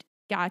Island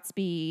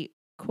Gatsby,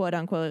 quote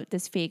unquote,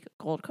 this fake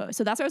Gold Coast.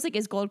 So that's why I was like,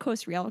 is Gold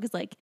Coast real? Because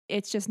like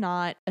it's just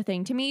not a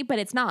thing to me, but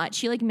it's not.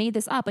 She like made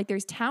this up. Like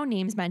there's town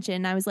names mentioned.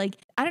 And I was like,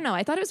 I don't know.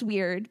 I thought it was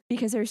weird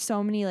because there's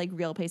so many like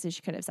real places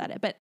she could have said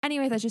it. But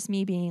anyway, that's just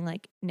me being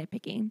like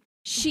nitpicky.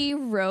 She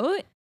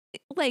wrote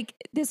like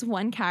this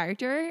one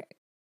character,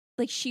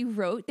 like she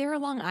wrote their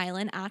Long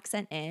Island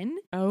accent in.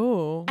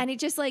 Oh. And it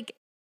just like,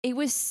 it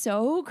was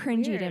so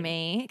cringy to Weird.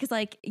 me because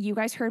like you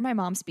guys heard my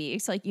mom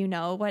speak. So like, you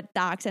know what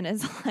the accent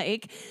is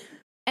like.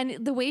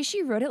 And the way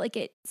she wrote it, like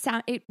it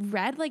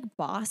read like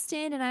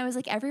Boston. And I was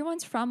like,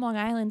 everyone's from Long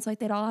Island. So like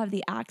they'd all have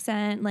the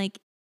accent. Like,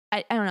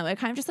 I don't know. It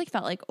kind of just like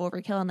felt like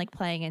overkill and like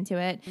playing into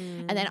it.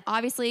 And then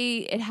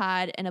obviously it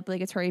had an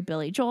obligatory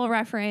Billy Joel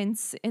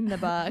reference in the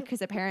book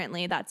because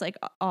apparently that's like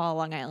all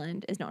Long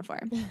Island is known for.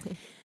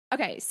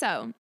 Okay,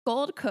 so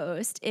Gold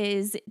Coast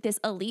is this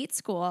elite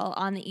school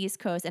on the East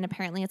Coast, and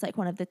apparently it's like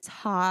one of the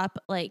top,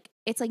 like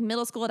it's like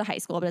middle school to high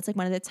school, but it's like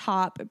one of the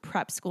top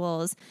prep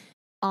schools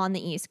on the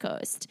East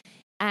Coast.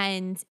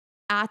 And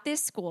at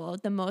this school,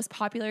 the most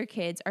popular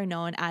kids are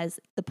known as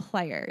the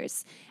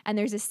players. And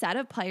there's a set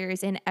of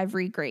players in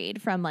every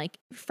grade from like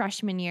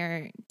freshman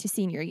year to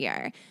senior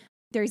year.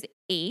 There's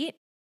 8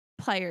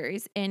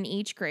 players in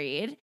each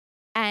grade.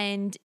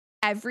 And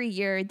every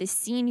year the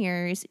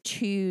seniors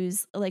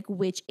choose like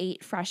which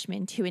 8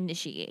 freshmen to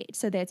initiate.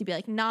 So they have to be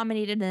like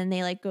nominated, and then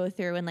they like go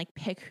through and like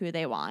pick who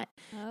they want.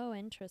 Oh,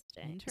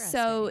 interesting.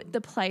 So the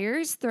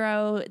players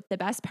throw the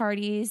best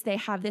parties. They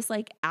have this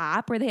like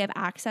app where they have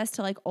access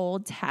to like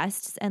old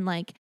tests and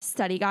like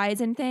study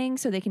guides and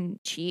things, so they can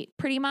cheat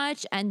pretty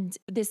much. And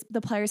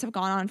the players have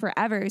gone on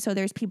forever. So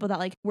there's people that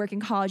like work in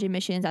college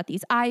admissions at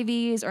these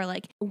Ivies, or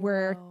like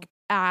work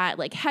at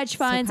like hedge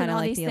funds and all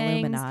like these the things.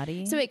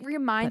 Illuminati, So it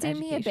reminded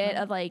me a bit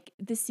educational. of like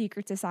the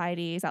secret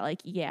societies at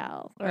like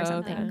Yale or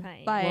something.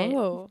 Okay. But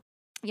Whoa.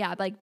 yeah,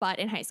 like but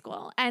in high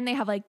school. And they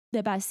have like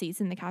the best seats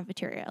in the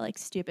cafeteria, like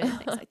stupid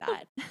things like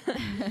that.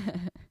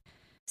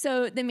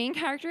 So the main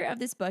character of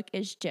this book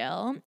is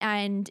Jill,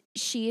 and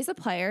she is a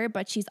player,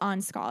 but she's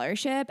on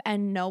scholarship,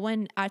 and no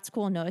one at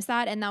school knows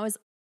that. And that was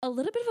a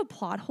little bit of a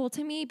plot hole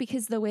to me,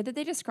 because the way that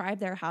they describe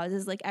their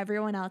houses, like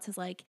everyone else has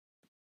like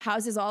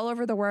houses all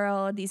over the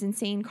world, these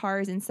insane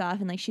cars and stuff,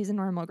 and like she's a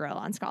normal girl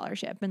on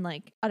scholarship. And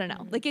like, I don't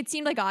know, like it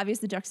seemed like obvious,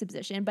 the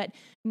juxtaposition, but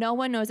no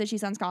one knows that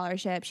she's on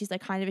scholarship. She's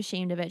like kind of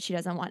ashamed of it. She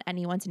doesn't want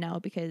anyone to know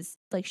because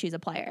like she's a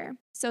player.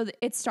 So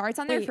it starts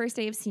on their Wait, first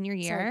day of senior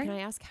year. Sorry, can I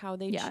ask how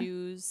they Yeah.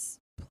 choose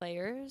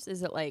players?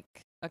 Is it like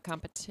a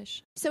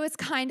competition? So it's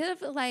kind of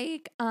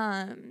like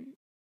I'm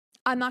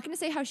not going to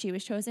say how she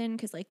was chosen,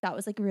 because like that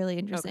was like a really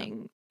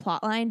interesting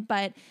plot line,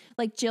 but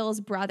like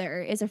Jill's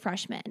brother is a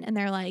freshman, and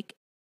they're like,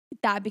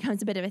 that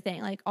becomes a bit of a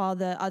thing. Like all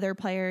the other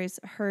players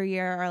her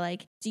year are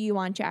like, do you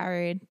want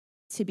Jared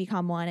to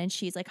become one? And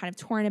she's like kind of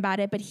torn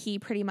about it, but he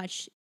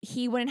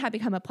wouldn't have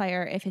become a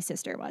player if his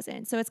sister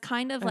wasn't. So it's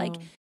kind of like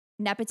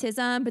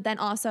nepotism, but then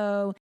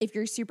also if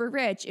you're super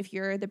rich, if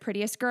you're the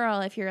prettiest girl,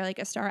 if you're like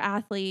a star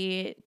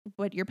athlete,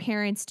 what your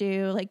parents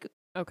do, like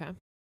Okay.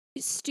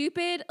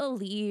 stupid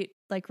elite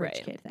like rich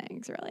Right. kid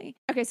things, really.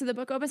 Okay, so the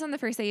book opens on the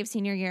first day of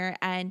senior year,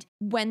 and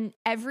when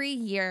every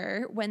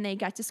year when they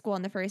get to school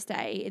on the first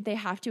day, they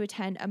have to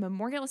attend a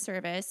memorial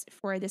service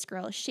for this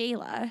girl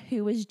Shayla,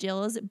 who was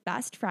Jill's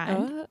best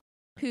friend,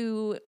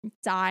 who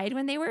died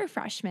when they were a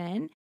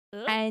freshman,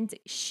 and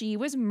she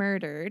was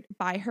murdered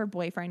by her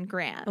boyfriend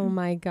Graham. Oh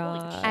my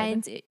God.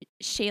 And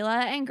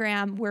Shayla and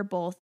Graham were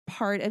both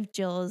part of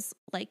Jill's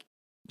like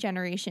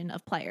generation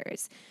of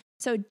players.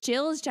 So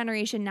Jill's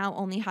generation now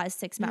only has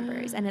 6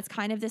 members, and it's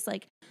kind of this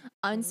like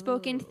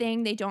unspoken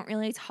thing. They don't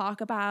really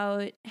talk about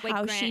Wait,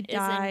 how Grant she is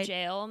died. in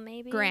jail,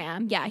 maybe?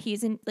 Graham, yeah,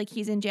 he's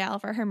in jail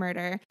for her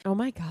murder. Oh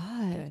my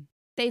God. Good.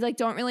 They like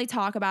don't really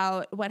talk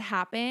about what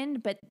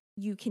happened, but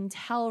you can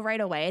tell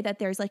right away that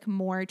there's like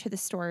more to the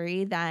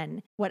story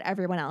than what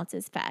everyone else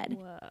is fed.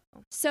 Whoa.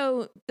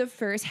 So the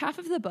first half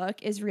of the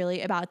book is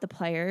really about the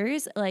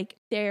players. Like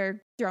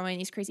they're throwing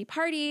these crazy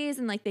parties,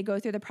 and like they go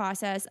through the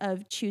process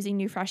of choosing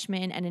new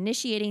freshmen and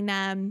initiating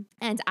them.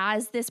 And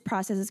as this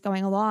process is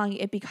going along,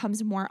 it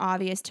becomes more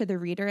obvious to the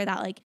reader that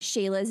like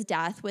Shayla's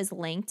death was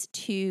linked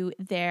to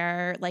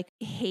their like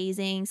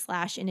hazing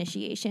 /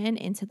 initiation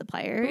into the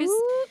players.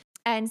 Ooh.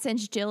 And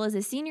since Jill is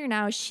a senior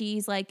now,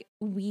 she's like,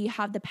 we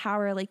have the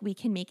power, like we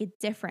can make it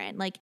different.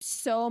 Like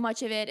so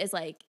much of it is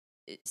like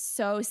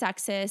so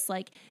sexist.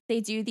 Like they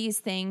do these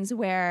things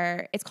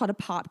where it's called a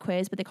pop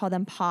quiz, but they call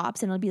them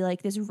pops, and it'll be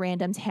like this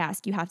random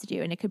task you have to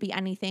do. And it could be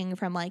anything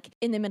from like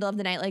in the middle of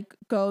the night, like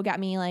go get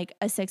me like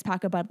a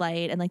 6-pack of Bud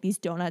Light and like these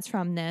donuts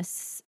from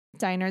this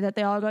diner that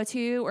they all go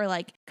to, or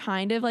like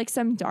kind of like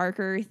some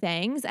darker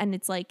things. And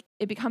it's like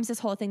it becomes this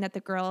whole thing that the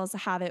girls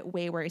have it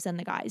way worse than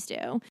the guys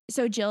do.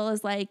 So Jill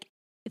is like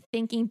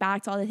thinking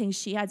back to all the things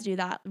she had to do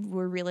that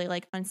were really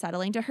like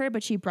unsettling to her,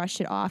 but she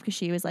brushed it off because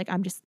she was like,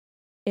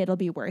 it'll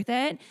be worth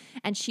it.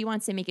 And she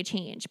wants to make a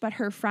change, but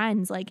her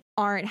friends like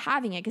aren't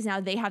having it because now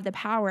they have the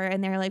power,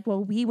 and they're like,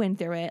 well, we went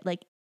through it,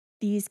 like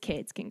these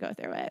kids can go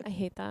through it. I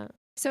hate that.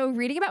 So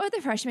reading about what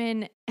the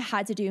freshmen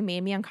had to do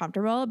made me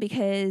uncomfortable,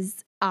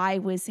 because I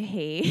was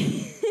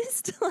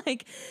hazed.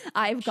 Like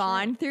I've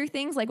gone through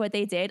things like what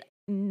they did,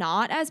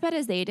 not as bad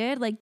as they did,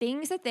 like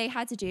things that they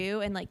had to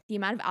do, and like the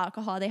amount of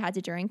alcohol they had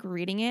to drink.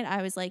 Reading it,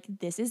 I was like,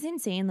 this is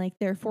insane. Like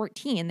they're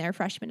 14, they're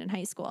freshmen in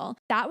high school.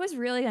 That was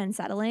really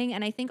unsettling.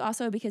 And I think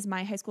also because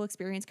my high school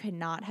experience could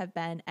not have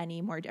been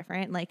any more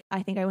different. Like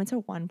I think I went to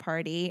one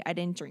party. I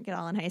didn't drink at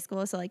all in high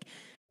school. So like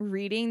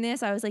reading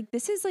this, I was like,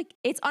 this is like,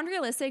 it's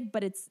unrealistic,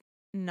 but it's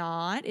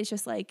not. It's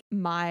just like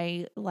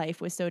my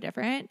life was so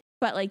different.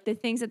 But like the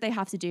things that they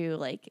have to do,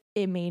 like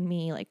it made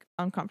me like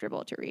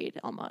uncomfortable to read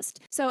almost.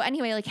 So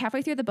anyway, like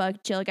halfway through the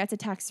book, Jill gets a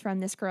text from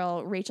this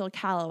girl, Rachel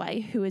Calloway,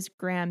 who is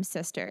Graham's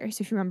sister.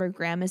 So if you remember,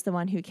 Graham is the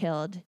one who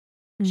killed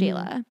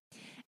Shayla.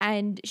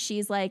 And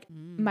she's like,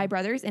 my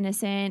brother's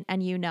innocent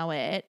and you know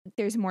it.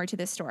 There's more to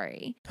this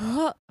story.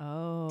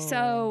 Oh.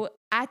 So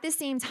at the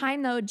same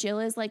time, though, Jill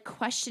is like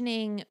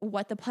questioning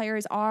what the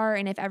players are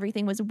and if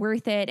everything was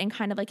worth it, and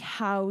kind of like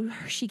how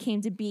she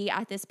came to be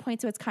at this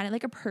point. So it's kind of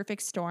like a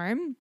perfect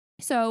storm.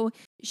 So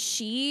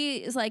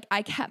she is like,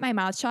 I kept my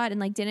mouth shut and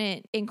like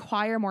didn't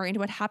inquire more into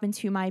what happened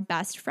to my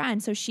best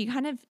friend. So she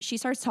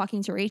starts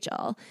talking to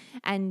Rachel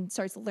and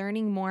starts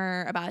learning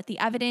more about the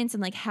evidence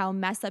and like how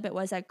messed up it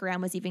was that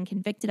Graham was even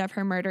convicted of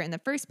her murder in the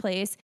first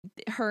place.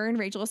 Her and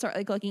Rachel start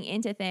like looking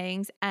into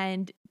things,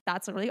 and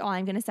that's literally all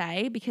I'm gonna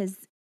say, because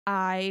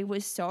I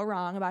was so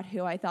wrong about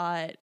who I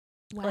thought,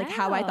 like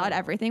how I thought Wow.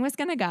 everything was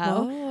gonna go.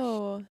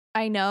 Oh,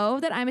 I know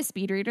that I'm a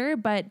speed reader,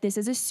 but this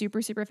is a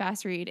super, super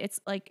fast read. It's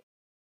like,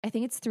 I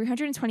think it's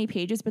 320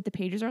 pages, but the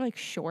pages are like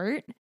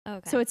short.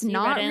 Okay. So it's you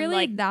not read in, really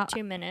like that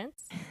 2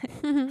 minutes.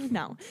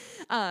 no.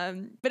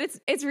 But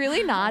it's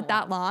really not Oh,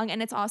 that wow. long.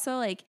 And it's also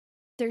like,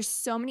 there's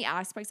so many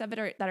aspects of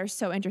it that are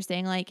so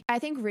interesting. Like, I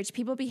think rich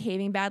people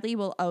behaving badly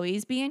will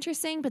always be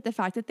interesting, but the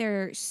fact that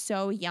they're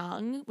so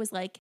young was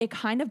like, it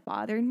kind of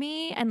bothered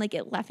me, and like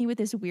it left me with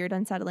this weird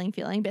unsettling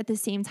feeling. But at the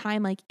same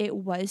time, like it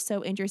was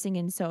so interesting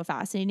and so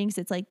fascinating, because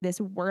it's like this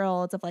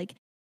world of like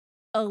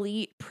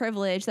elite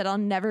privilege that I'll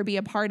never be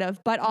a part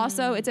of, but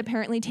also it's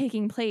apparently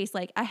taking place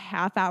like a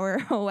half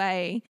hour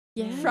away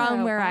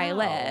from where I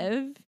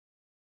live.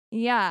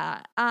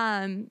 Yeah.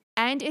 And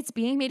it's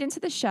being made into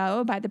the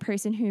show by the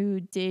person who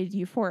did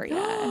Euphoria.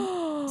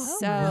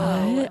 So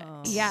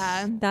What?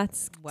 yeah.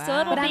 That's Wow.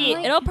 So But I'm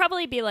like- it'll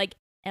probably be like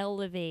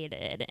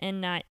elevated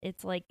and not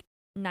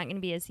not going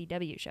to be a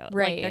CW show. Like they're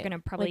Right. going to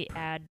probably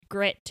add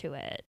grit to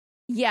it.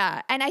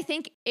 Yeah. And I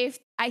think it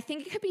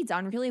could be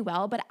done really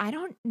well, but I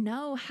don't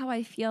know how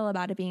I feel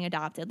about it being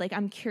adopted. Like,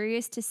 I'm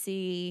curious to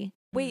see.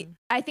 Wait,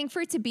 I think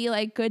for it to be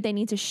like good, they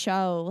need to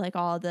show like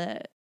all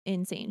the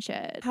insane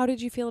shit. how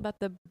did you feel about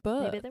the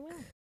book? Maybe they will.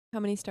 How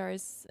many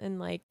stars and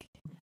like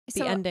the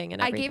So ending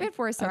and I everything? gave it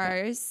 4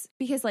 stars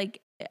because like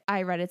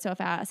I read it so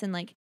fast, and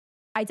like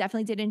I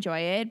definitely did enjoy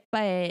it,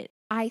 but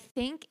I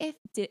think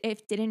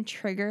if didn't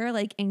trigger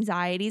like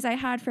anxieties I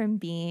had from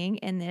being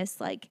in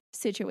this like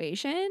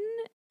situation,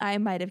 I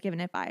might have given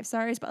it 5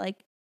 stars. But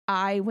like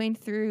I went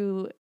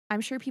through,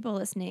 I'm sure people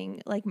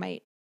listening like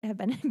might have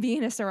been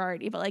being a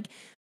sorority, but like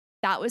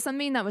that was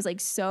something that was like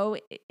so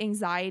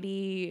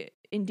anxiety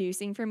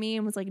inducing for me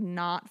and was like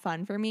not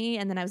fun for me.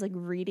 And then I was like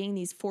reading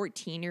these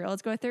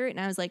 14-year-olds go through it, and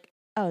I was like,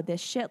 oh, this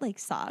shit like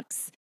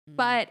sucks.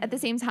 But at the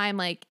same time,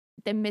 like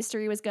the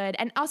mystery was good.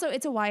 And also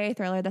it's a YA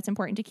thriller. That's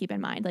important to keep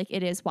in mind. Like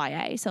it is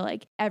YA. So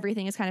like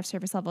everything is kind of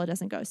surface level. It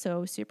doesn't go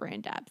so super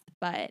in depth.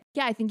 But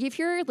yeah, I think if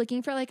you're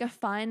looking for like a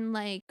fun,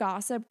 like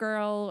Gossip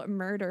Girl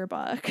murder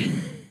book,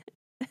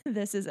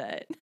 this is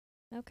it.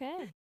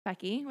 Okay.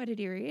 Becky, what did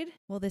you read?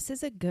 Well, this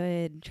is a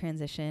good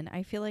transition,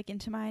 I feel like,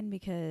 into mine,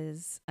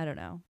 because I don't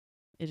know.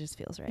 It just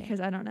feels right.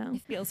 Because I don't know.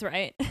 It feels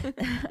right.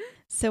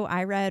 So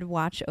I read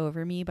Watch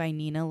Over Me by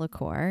Nina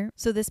LaCour.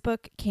 So this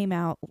book came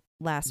out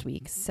last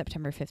week,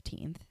 September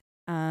 15th.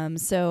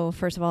 So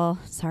first of all,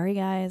 sorry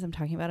guys, I'm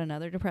talking about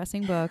another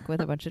depressing book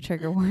with a bunch of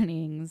trigger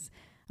warnings.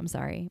 I'm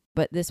sorry.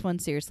 But this one,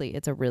 seriously,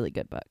 it's a really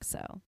good book.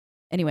 So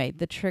anyway,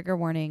 the trigger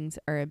warnings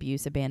are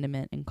abuse,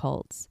 abandonment, and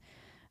cults.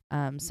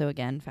 So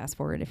again, fast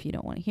forward if you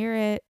don't want to hear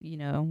it. You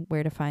know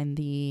where to find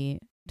the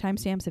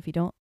timestamps. If you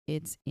don't,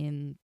 it's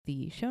in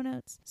the show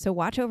notes. So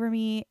Watch Over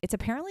Me, it's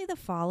apparently the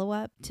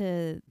follow-up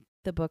to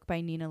the book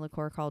by Nina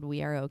LaCour called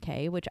We Are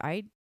Okay, which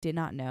I did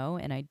not know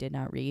and I did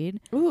not read.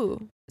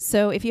 Ooh.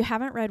 So if you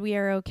haven't read We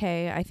Are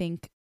Okay, I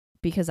think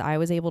because I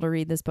was able to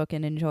read this book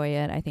and enjoy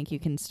it, I think you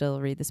can still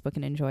read this book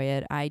and enjoy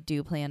it. I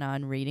do plan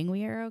on reading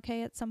We Are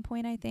Okay at some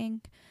point, I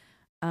think.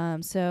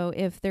 So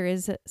if there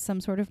is some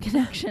sort of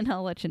connection,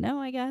 I'll let you know,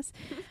 I guess.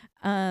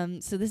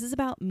 So this is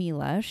about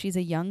Mila. She's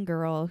a young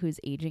girl who's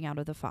aging out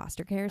of the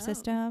foster care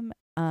system.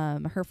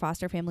 Her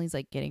foster family's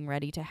like getting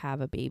ready to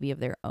have a baby of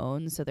their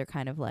own. So they're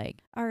kind of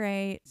like, all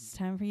right, it's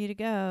time for you to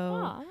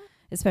go. Aw.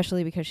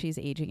 Especially because she's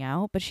aging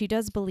out. But she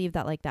does believe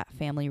that like that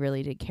family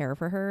really did care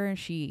for her. And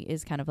she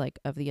is kind of like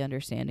of the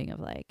understanding of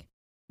like,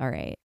 all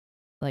right,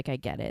 like I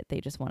get it. They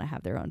just want to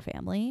have their own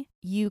family.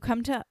 You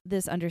come to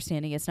this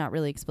understanding. It's not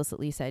really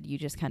explicitly said. You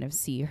just kind of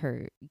see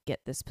her get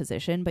this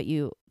position. But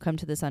you come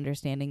to this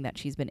understanding that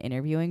she's been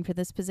interviewing for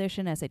this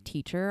position as a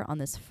teacher on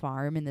this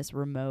farm in this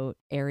remote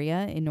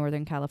area in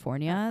Northern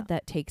California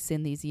that takes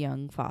in these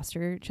young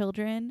foster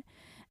children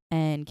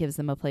and gives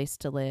them a place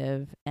to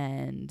live.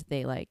 And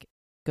they like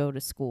go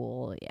to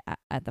school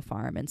at the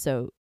farm. And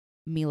so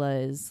Mila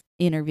is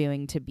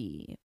interviewing to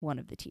be one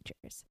of the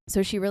teachers.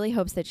 So she really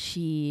hopes that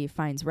she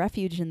finds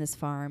refuge in this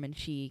farm and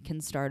she can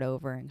start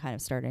over and kind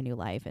of start a new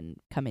life and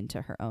come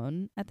into her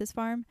own at this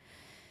farm.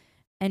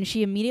 And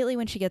she immediately,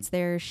 when she gets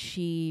there,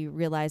 she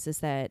realizes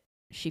that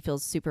she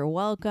feels super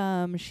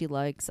welcome. She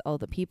likes all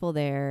the people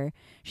there.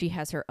 She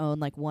has her own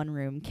like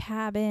 1-room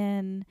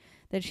cabin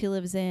that she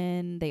lives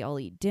in. They all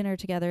eat dinner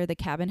together. The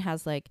cabin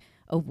has like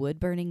a wood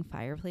burning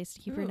fireplace to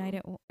keep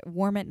her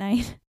warm at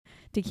night.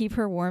 To keep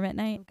her warm at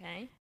night,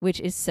 Okay. which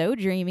is so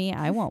dreamy.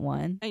 I want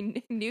one. I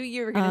knew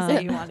you were going to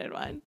say you wanted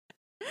one.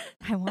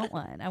 I want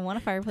one. I want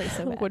a fireplace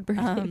so bad. Wood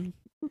burning.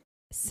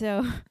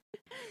 So,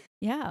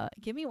 yeah,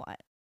 give me one.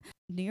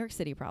 New York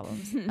City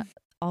problems.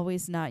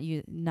 Always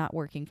not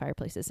working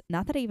fireplaces.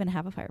 Not that I even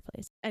have a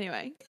fireplace.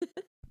 Anyway.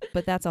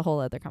 but that's a whole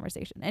other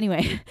conversation.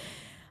 Anyway,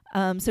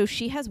 so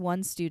she has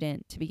one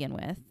student to begin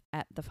with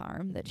at the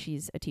farm that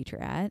she's a teacher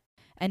at,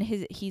 and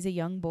he's a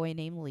young boy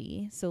named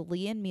Lee. So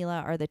Lee and Mila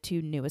are the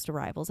two newest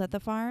arrivals at the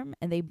farm,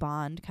 and they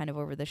bond kind of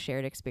over the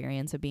shared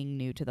experience of being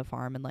new to the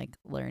farm and like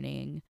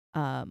learning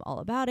all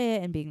about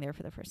it and being there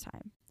for the first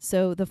time.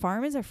 So the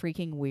farm is a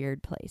freaking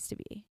weird place to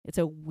be. It's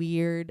a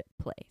weird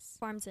place.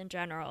 Farms in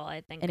general,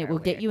 I think, And it are will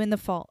get weird. you in the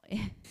fall,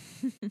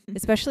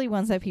 especially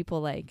ones that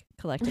people like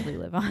collectively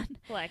live on.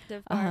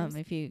 Collective farms.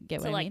 If you get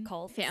so what I like mean.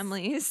 cults.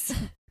 Families.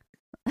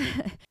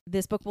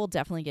 This book will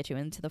definitely get you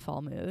into the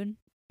fall mood.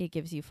 It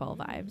gives you fall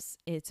vibes.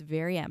 It's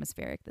very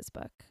atmospheric, this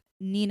book.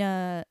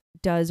 Nina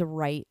does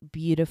write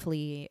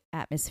beautifully,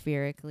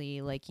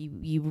 atmospherically, like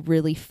you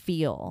really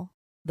feel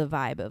the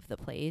vibe of the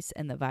place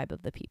and the vibe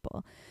of the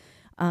people.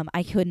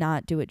 I could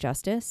not do it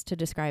justice to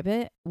describe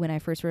it. When I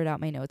first wrote out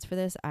my notes for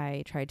this,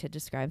 I tried to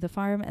describe the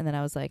farm, and then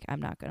I was like,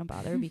 I'm not going to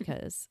bother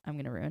because I'm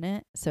going to ruin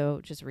it. So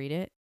just read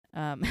it.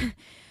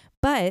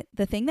 But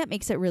the thing that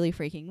makes it really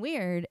freaking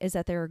weird is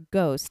that there are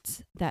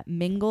ghosts that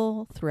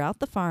mingle throughout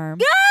the farm.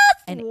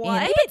 And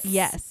What?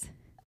 Yes.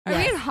 Are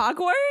we in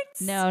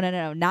Hogwarts? No,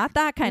 not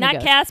that kind Not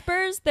of ghost.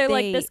 Caspers. They're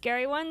like the They-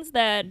 scary ones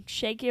that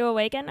shake you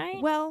awake at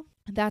night. Well,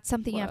 that's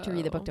something you have to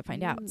read the book Whoa. to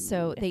find out.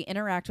 So they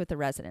interact with the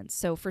residents.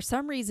 So for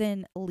some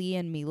reason, Lee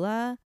and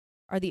Mila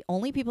are the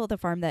only people at the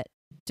farm that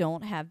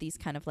don't have these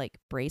kind of like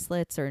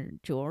bracelets or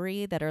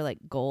jewelry that are like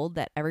gold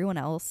that everyone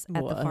else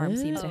at the farm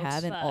seems to What?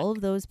 have. Oh, And all fuck.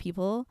 of those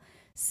people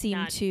seem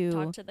Not to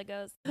talk to the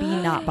ghost. be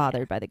not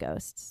bothered by the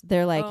ghosts.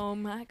 They're like, oh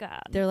my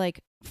god. they're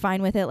like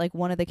fine with it. Like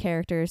one of the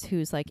characters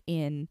who's like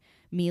in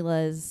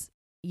Mila's,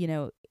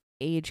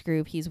 age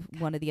group, he's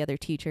one of the other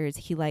teachers.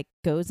 He like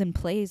goes and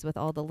plays with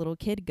all the little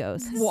kid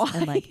ghosts. Why?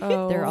 And like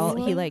they're all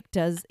he like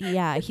does he's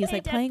Hey,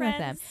 like dead playing with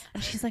them. friends.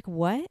 And she's like,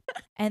 "What?"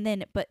 And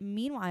then but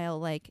meanwhile,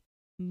 like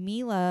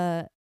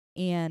Mila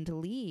and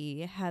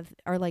Lee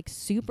are like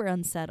super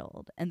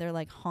unsettled and they're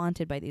like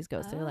haunted by these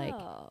ghosts. They're like,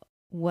 Oh.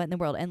 what in the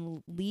world?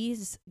 And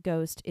Lee's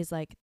ghost is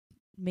like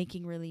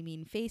making really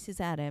mean faces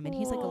at him, and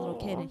he's like a little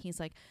kid, Aw. and he's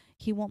like,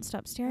 he won't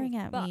stop staring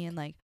at fuck. me. And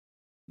like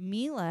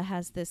Mila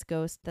has this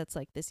ghost that's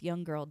like this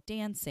young girl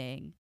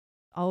dancing,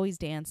 always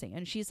dancing,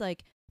 and she's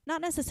like not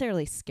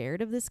necessarily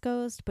scared of this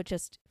ghost, but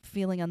just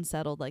feeling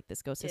unsettled, like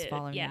this ghost is Dude,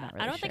 following yeah. me. Not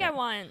really I don't think sure. I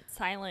want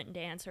silent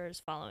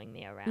dancers following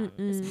me around,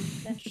 Mm-mm.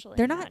 especially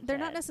They're not they're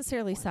not dead.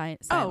 necessarily One.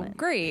 silent.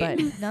 great. But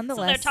So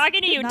nonetheless, they're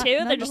talking to you not- too.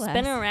 They're just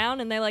spinning nonetheless- around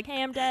and they're like,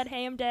 "Hey, I'm dead.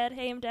 Hey, I'm dead.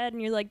 Hey, I'm dead."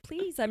 And you're like,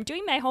 "Please, I'm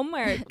doing my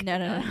homework."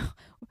 no.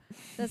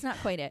 That's not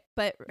quite it.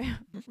 But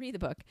read the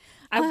book.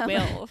 I Um,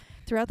 will.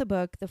 Throughout the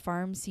book, the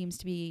farm seems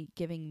to be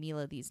giving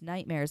Mila these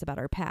nightmares about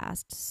her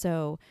past.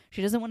 So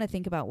she doesn't want to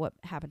think about what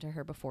happened to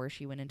her before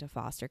she went into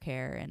foster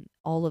care and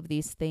all of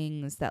these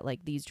things that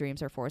like these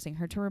dreams are forcing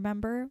her to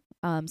remember.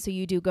 So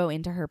you do go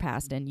into her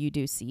past and you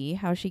do see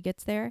how she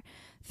gets there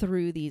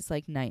through these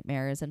like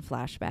nightmares and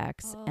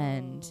flashbacks.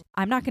 And Oh.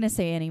 I'm not going to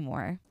say any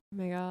more. Oh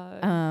my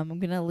god. I'm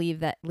going to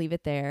leave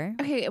it there.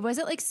 Okay, was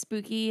it like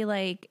spooky?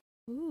 Like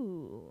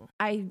Ooh.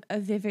 I'm a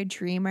vivid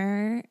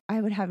dreamer. I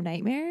would have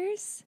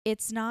nightmares.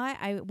 It's not,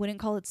 I wouldn't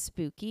call it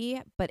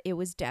spooky, but it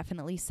was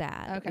definitely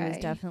sad. It was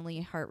Okay.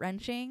 definitely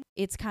heart-wrenching.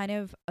 It's kind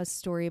of a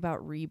story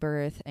about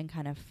rebirth and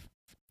kind of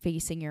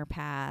facing your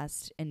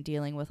past and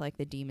dealing with like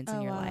the demons in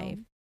Oh, your wow. life.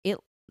 It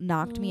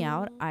knocked me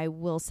out. Mm. I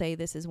will say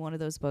this is one of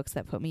those books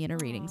that put me in a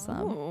reading Aw.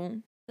 slump.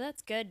 Ooh.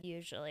 That's good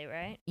usually,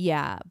 right?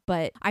 Yeah,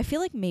 but I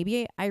feel like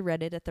maybe I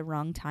read it at the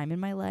wrong time in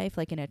my life,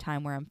 like in a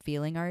time where I'm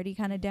feeling already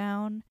kind of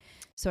down.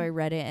 So I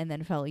read it and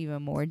then felt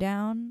even more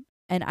down.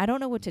 And I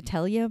don't know what to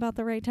tell you about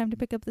the right time to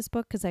pick up this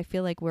book because I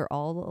feel like we're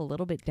all a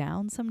little bit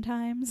down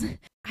sometimes.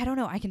 I don't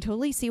know. I can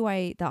totally see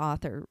why the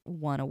author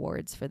won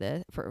awards for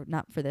this,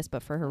 not for this,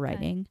 but for her Okay.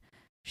 writing.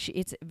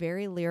 It's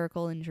very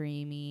lyrical and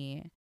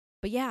dreamy.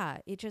 But yeah,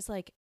 it just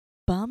like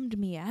bummed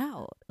me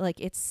out. Like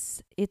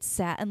it's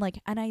sad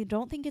and I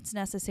don't think it's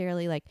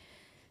necessarily like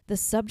the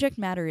subject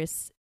matter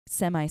is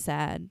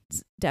semi-sad,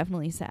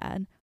 definitely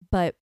sad,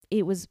 but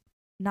it was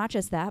not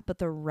just that, but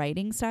the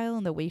writing style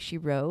and the way she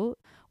wrote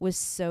was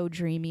so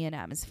dreamy and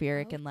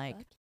atmospheric Oh, and like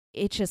fuck.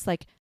 it just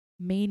like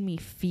made me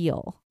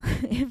feel,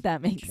 if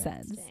that makes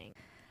sense. Interesting.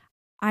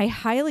 I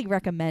highly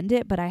recommend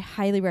it, but I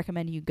highly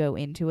recommend you go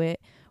into it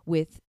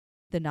with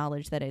the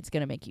knowledge that it's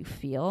going to make you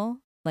feel.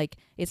 Like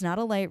it's not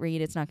a light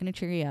read, it's not going to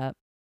cheer you up.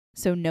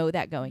 So know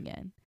that going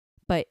in.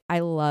 But I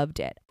loved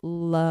it.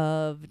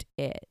 Loved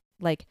it.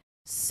 Like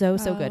so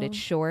good. It's Oh.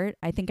 short.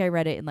 I think I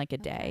read it in like a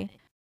day. Okay.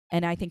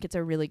 And I think it's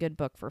a really good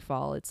book for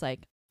fall. It's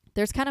like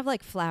there's kind of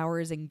like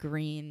flowers and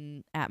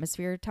green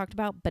atmosphere talked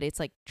about, but it's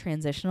like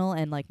transitional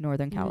and like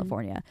Northern Mhm.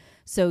 California.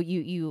 So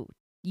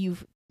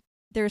you've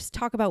there's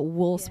talk about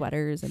wool Yeah.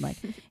 sweaters and like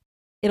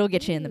it'll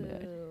get you in the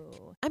mood.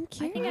 Ooh. I'm I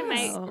curious. think I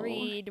might Wow.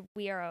 read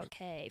We Are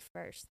Okay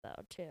first,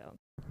 though, too.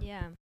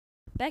 Yeah.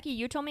 Becky,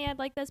 you told me I'd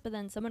like this, but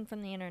then someone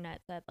from the internet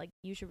said, like,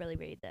 you should really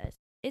read this.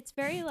 It's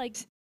very, like,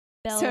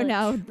 So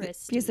now,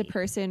 Bellatrix-y. because the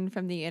person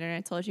from the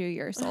internet told you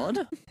you're sold.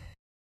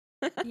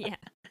 Yeah.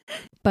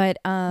 But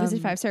Was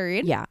it 5-star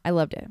read? Yeah, I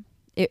loved it.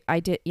 I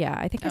did. Yeah,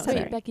 I think I Oh, said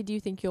Wait, it. Becky, do you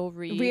think you'll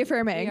read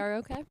Reaffirming. We Are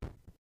Okay?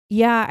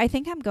 Yeah, I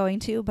think I'm going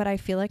to, but I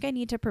feel like I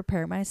need to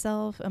prepare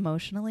myself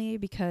emotionally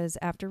because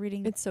after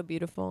reading, It's so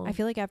beautiful. I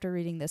feel like after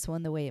reading this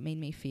one, the way it made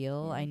me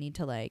feel, Yeah. I need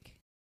to like,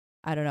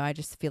 I don't know. I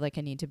just feel like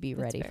I need to be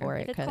That's ready fair. for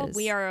it If it's called because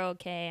We Are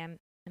Okay, I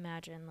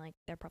imagine like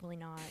they're probably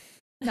not.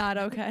 Not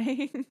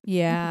okay.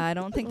 yeah, I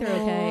don't think they're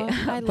okay,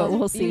 Aw, I but love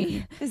we'll you.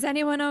 see. Is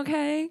anyone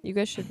okay? You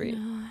guys should read.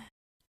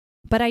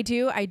 But I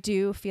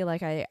do feel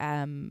like I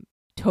am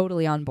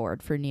totally on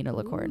board for Nina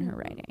LaCour and her Ooh.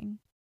 writing.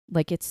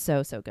 Like it's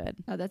so good.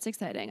 Oh, that's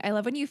exciting. I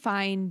love when you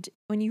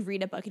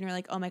read a book and you're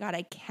like, oh my God,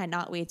 I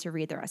cannot wait to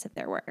read the rest of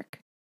their work.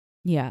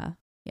 Yeah.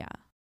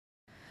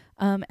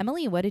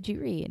 Emily, what did you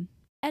read?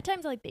 At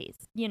times like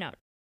these,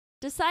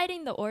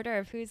 deciding the order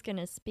of who's going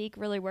to speak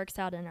really works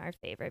out in our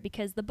favor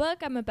because the book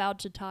I'm about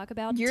to talk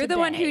about You're the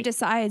one who today-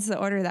 decides the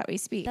order that we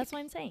speak. That's what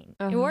I'm saying.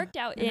 It Uh-huh. worked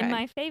out in Okay.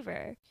 my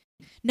favor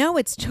No,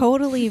 it's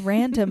totally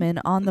random and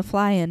on the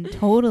fly and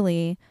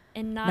totally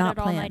and not Not at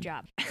all my planned.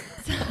 job.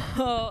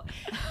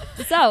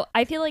 So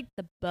I feel like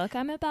the book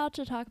I'm about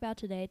to talk about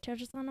today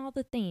touches on all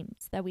the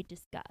themes that we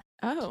discussed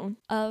Oh.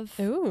 of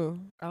Ooh.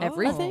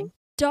 Everything?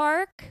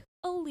 dark,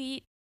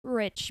 elite,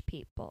 rich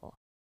people.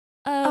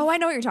 Oh, I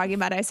know what you're talking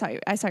about. I saw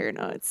your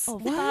notes. Oh,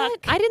 What?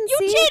 fuck. I didn't You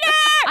see. cheater!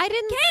 I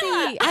didn't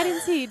Kayla! see. I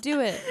didn't see. Do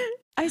it.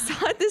 I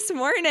saw it this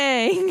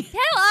morning.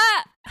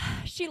 Kayla!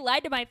 She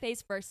lied to my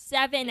face for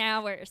 7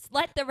 hours.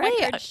 Let the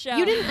record show.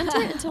 You didn't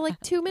enter it until like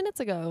 2 minutes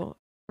ago,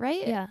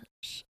 right? Yeah.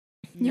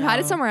 You had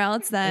it somewhere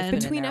else It's been then. in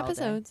Between there all day.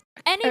 episodes.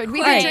 Anyway,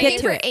 We've All been right, drinking get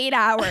to for it. 8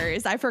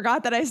 hours. I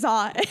forgot that I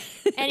saw it.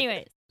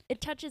 anyways,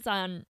 it touches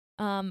on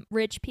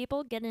rich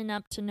people getting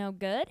up to no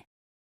good.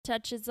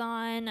 Touches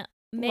on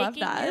making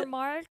your that.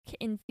 mark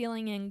and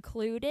feeling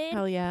included.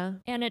 Hell yeah.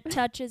 And it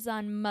touches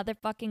on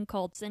motherfucking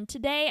cults. And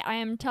today I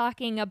am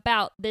talking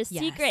about The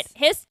Secret Yes.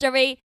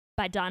 History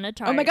by Donna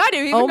Tartt. Oh my God,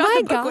 you even Oh got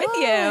my the book with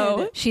God.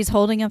 you. She's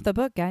holding up the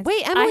book, guys.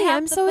 Wait, Emily, have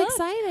I'm the so book.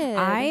 excited.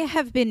 I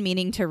have been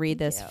meaning to read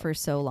Thank this you. for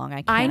so long. I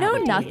I cannot know wait to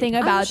read nothing it.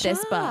 I'm about this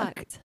book.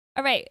 shocked.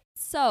 All right.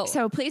 So,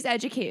 So please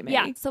educate me.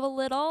 yeah. So a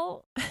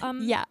little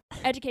Yeah.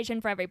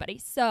 education for everybody.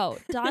 So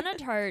Donna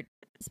Tartt,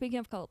 speaking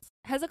of cults,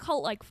 has a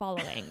cult-like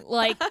following.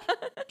 Like,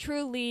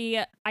 truly,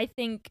 I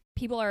think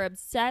people are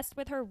obsessed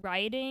with her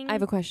writing. I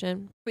have a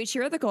question. Wait, she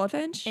wrote The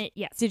Goldfinch?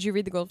 Yes. Did you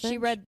read The Goldfinch?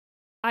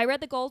 I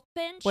read The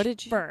Goldfinch What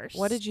did you first.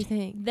 What did you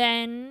think?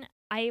 Then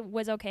I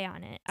was okay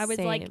on it. I was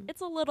like, Same.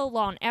 it's a little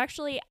long.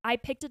 Actually, I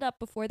picked it up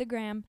before the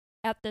Gram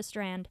at the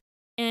Strand,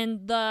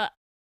 and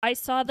I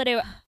saw that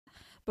it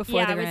Before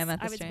yeah, the I was, Gram at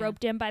the I was Strand.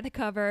 roped in by the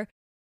cover,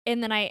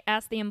 and then I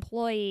asked the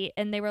employee,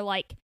 and they were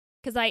like,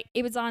 because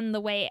it was on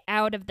the way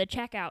out of the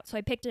checkout, so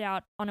I picked it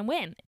out on a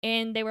whim,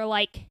 and they were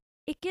like,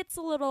 it gets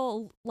a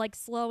little like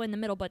slow in the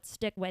middle, but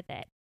stick with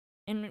it,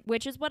 and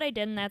which is what I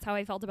did, and that's how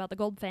I felt about the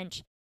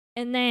Goldfinch.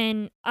 And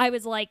then I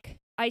was like,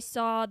 I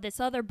saw this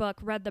other book,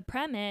 read the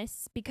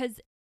premise, because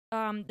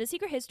The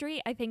Secret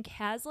History, I think,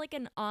 has like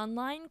an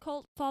online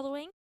cult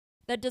following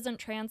that doesn't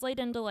translate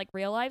into like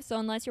real life. So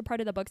unless you're part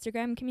of the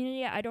Bookstagram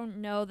community, I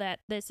don't know that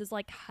this is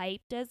like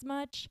hyped as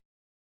much.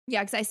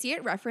 Yeah, because I see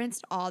it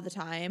referenced all the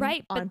time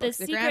Right, on but the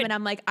Bookstagram, secret- and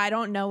I'm like, I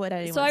don't know what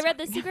anyone's So I read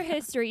The talking Secret about.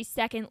 History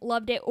second,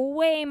 loved it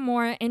way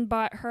more, and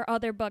bought her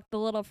other book, The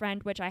Little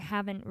Friend, which I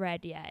haven't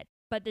read yet.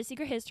 But The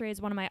Secret History is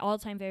one of my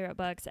all-time favorite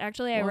books.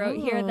 Actually, I wrote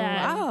here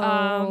that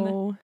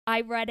Wow. I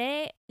read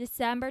it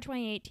December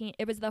 2018.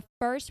 It was the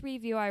first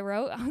review I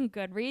wrote on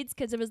Goodreads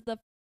because it was the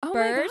Oh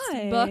my first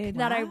book God.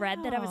 that I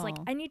read that I was like,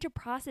 Wow. I need to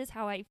process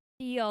how I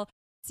feel.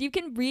 So you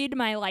can read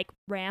my like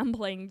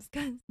ramblings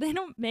because they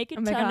don't make a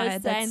Oh my ton God,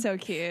 of that's sense. so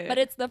cute. But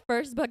it's the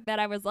first book that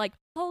I was like,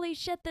 holy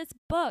shit, this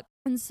book.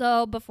 And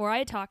so before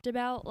I talked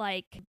about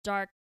like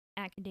dark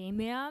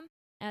academia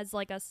as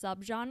like a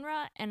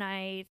subgenre, and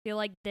I feel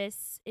like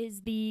this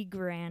is the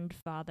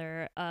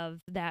grandfather of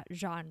that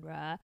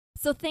genre.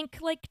 So think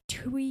like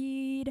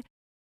Tweed,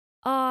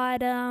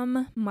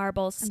 Autumn,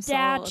 marble sold.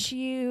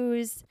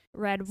 statues,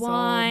 red Sold.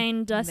 wine,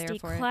 I'm there dusty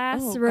for it.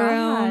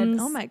 classrooms.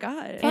 Oh my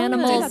God.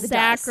 Animal Check out the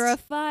dust.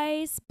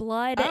 sacrifice,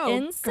 blood, Oh,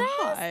 incest.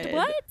 God.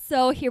 What?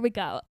 So here we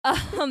go.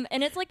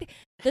 And it's like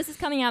this is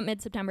coming out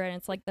mid-September, and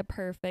it's like the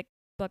perfect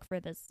book for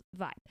this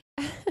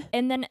vibe.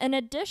 And then an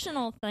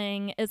additional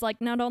thing is like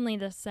not only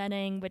the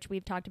setting, which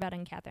we've talked about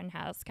in Catherine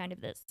House, kind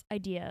of this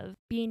idea of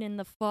being in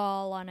the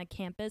fall on a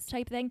campus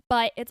type thing,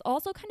 but it's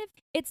also kind of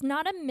it's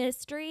not a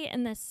mystery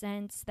in the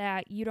sense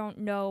that you don't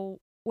know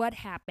what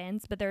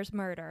happens, but there's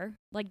murder,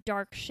 like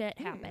dark shit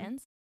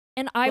happens.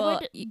 And I Well,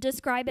 would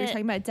describe You're it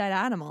talking about dead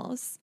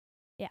animals.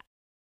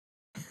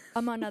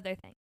 among other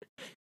things.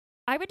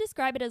 I would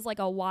describe it as like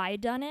a why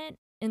done it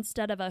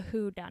instead of a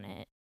who done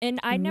it. And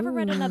I never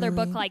read another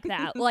book Ooh. like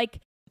that.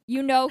 Like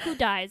you know who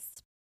dies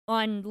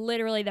on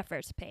literally the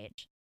first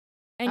page.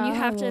 And you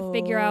have to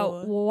figure out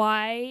Oh.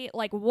 why,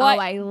 like what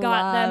I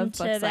got them love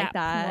to books that, like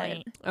that.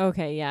 point.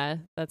 Okay, yeah,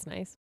 that's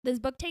nice. This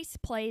book takes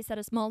place at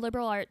a small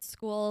liberal arts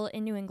school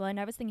in New England.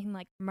 I was thinking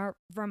like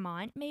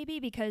Vermont maybe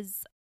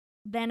because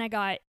then I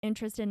got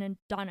interested in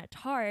Donna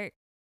Tartt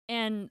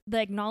And the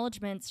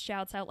acknowledgments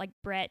shouts out like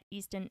Bret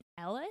Easton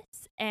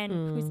Ellis, and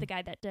who's the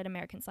guy that did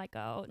American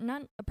Psycho.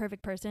 Not a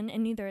perfect person,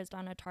 and neither is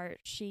Donna Tartt.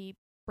 She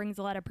brings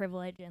a lot of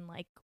privilege and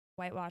like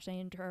whitewashing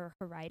into her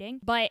writing.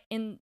 But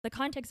in the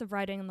context of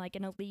writing in like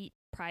an elite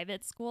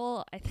private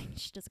school, I think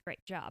she does a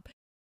great job.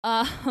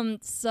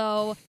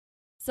 So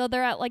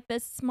they're at like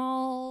this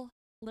small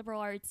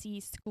liberal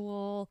artsy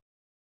school,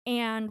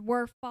 and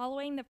we're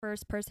following the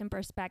first person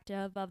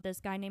perspective of this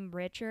guy named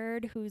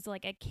Richard, who's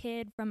like a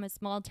kid from a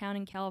small town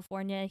in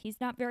California.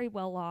 He's not very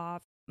well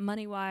off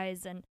money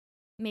wise, and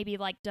maybe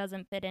like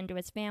doesn't fit into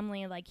his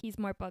family. Like he's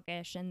more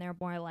bookish and they're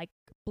more like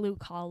blue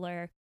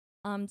collar.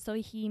 So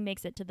he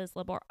makes it to this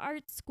liberal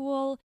arts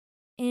school,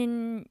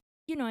 and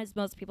you know, as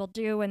most people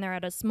do when they're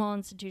at a small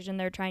institution,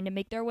 they're trying to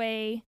make their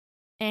way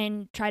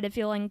and try to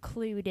feel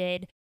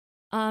included.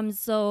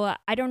 So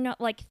I don't know,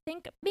 like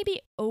think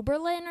maybe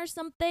Oberlin or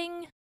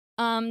something.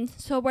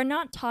 So we're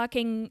not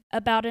talking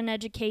about an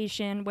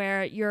education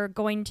where you're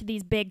going to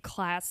these big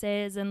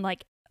classes and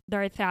like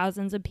there are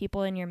thousands of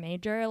people in your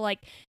major. Like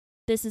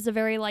this is a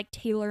very like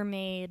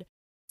tailor-made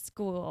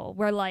school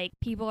where like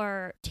people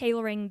are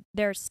tailoring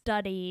their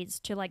studies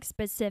to like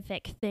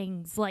specific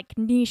things, like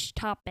niche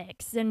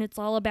topics, and it's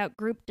all about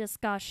group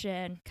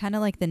discussion. Kind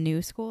of like the new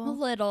A school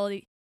little,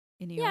 in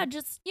New yeah, York.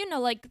 just you know,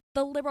 like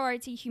the liberal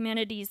artsy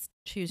humanities,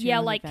 Choose your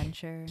own like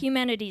adventure.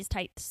 humanities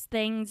type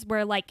things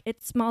where like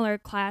it's smaller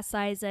class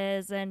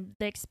sizes and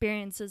the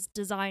experience is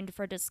designed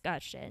for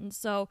discussion.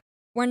 So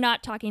we're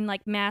not talking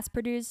like mass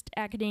produced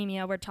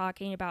academia, we're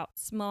talking about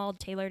small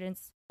tailored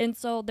and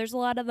so there's a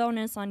lot of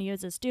onus on you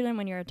as a student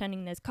when you're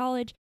attending this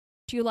college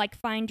to like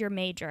find your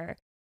major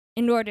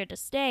in order to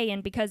stay.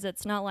 And because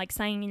it's not like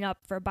signing up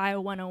for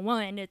Bio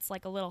 101, it's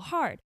like a little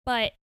hard.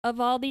 But of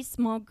all these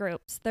small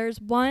groups,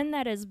 there's one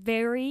that is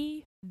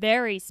very,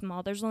 very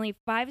small. There's only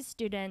 5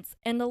 students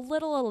and a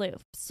little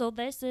aloof. So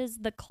this is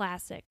the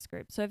classics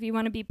group. So if you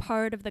want to be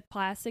part of the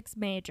classics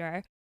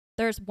major,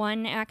 there's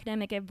one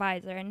academic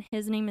advisor and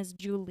his name is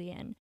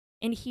Julian.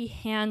 And he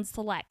hand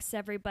selects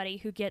everybody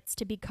who gets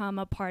to become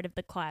a part of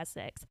the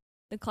classics.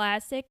 The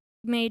classic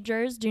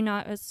majors do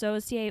not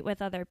associate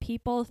with other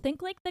people.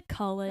 Think like the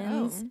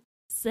Cullens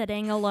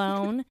sitting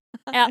alone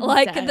at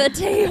like the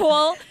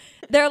table.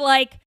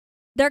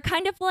 They're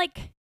kind of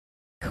like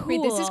cool.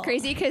 Wait, this is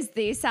crazy because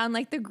they sound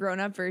like the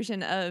grown-up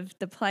version of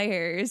the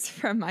players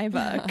from my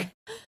book.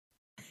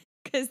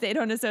 Because they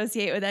don't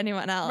associate with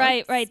anyone else.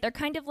 Right. They're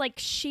kind of like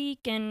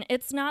chic, and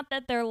it's not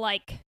that they're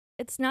like,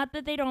 it's not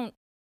that they don't,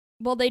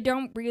 well, they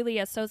don't really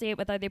associate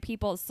with other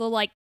people. So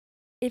like,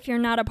 if you're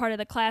not a part of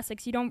the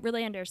classics, you don't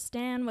really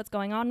understand what's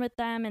going on with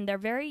them. And they're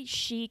very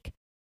chic,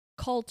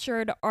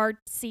 cultured,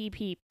 artsy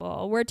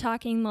people. We're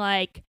talking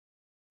like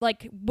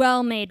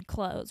well-made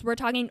clothes. We're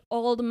talking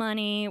old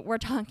money. We're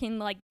talking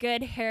like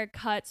good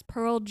haircuts,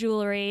 pearl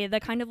jewelry, the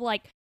kind of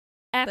like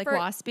effort.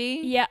 Like waspy?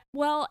 Yeah.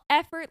 Well,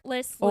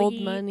 effortlessly.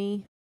 Old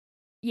money.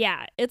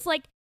 Yeah. It's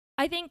like,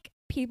 I think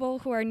people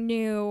who are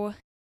new,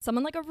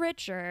 someone like a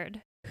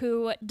Richard,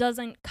 who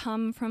doesn't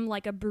come from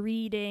like a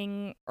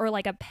breeding or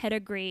like a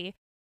pedigree,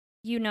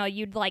 you know,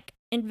 you'd like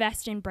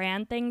invest in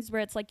brand things where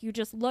it's like you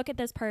just look at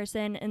this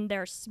person and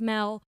their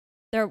smell,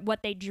 their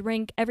what they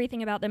drink,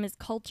 everything about them is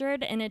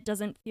cultured and it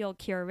doesn't feel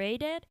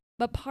curated.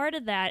 But part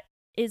of that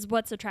is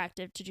what's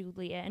attractive to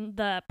Julian,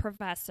 the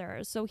professor.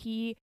 So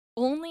he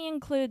only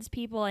includes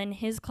people in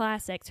his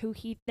classics who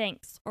he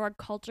thinks are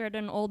cultured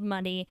and old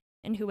money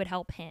and who would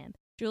help him.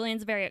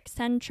 Julian's a very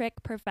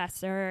eccentric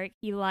professor.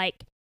 He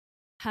like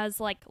has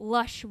like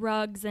lush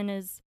rugs in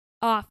his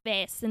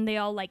office and they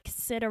all like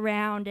sit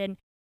around and,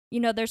 you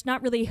know, there's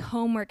not really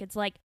homework. It's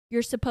like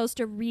you're supposed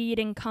to read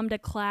and come to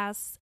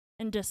class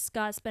and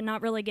discuss, but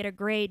not really get a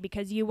grade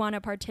because you want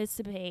to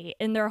participate.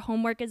 And their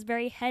homework is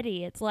very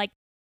heady. It's like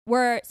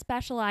we're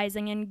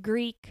specializing in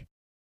Greek,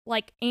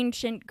 like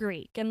ancient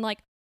Greek, and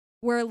like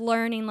we're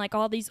learning like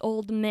all these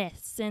old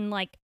myths and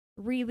like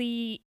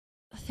really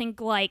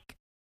think like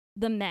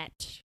the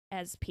Met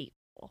as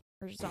people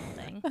or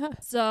something.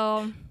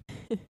 So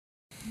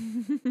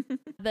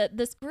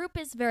this group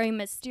is very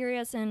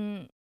mysterious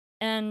and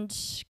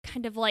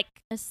kind of like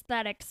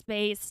aesthetics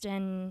based,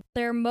 and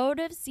their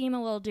motives seem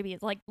a little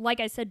dubious.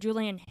 Like I said,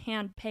 Julian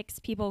handpicks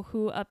people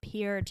who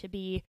appear to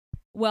be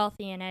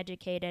wealthy and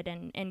educated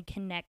and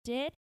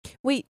connected.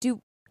 Wait,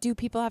 do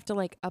people have to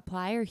like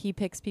apply, or he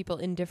picks people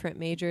in different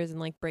majors and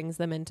like brings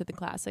them into the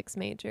classics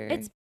major?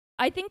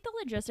 I think the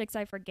logistics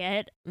I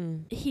forget.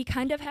 He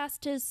kind of has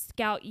to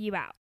scout you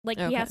out. Like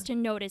he has to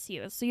notice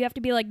you. So you have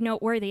to be like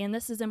noteworthy. And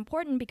this is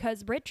important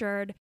because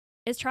Richard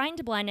is trying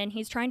to blend in.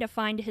 He's trying to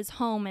find his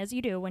home, as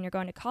you do when you're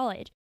going to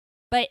college.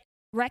 But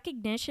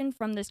recognition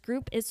from this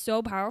group is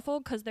so powerful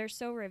because they're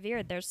so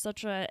revered. There's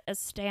such a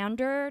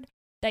standard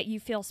that you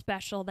feel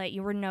special, that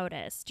you were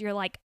noticed. You're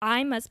like,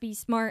 I must be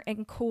smart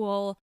and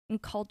cool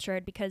and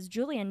cultured because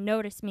Julian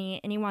noticed me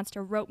and he wants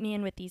to rope me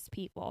in with these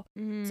people.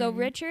 So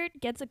Richard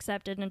gets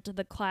accepted into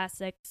the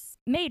classics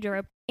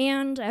major,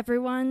 and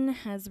everyone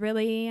has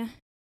really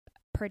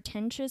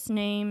pretentious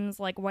names,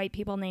 like white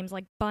people names,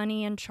 like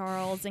Bunny and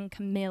Charles and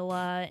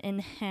Camilla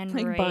and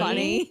Henry. Like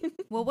Bunny.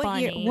 Well,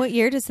 Bunny. what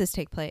year does this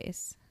take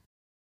place?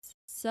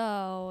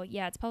 So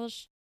yeah, it's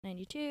published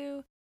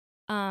 92.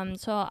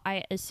 So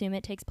I assume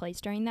it takes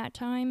place during that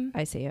time.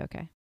 I see.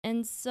 Okay.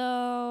 And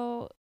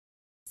so,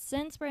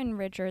 since we're in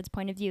Richard's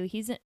point of view,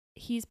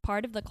 he's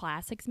part of the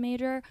classics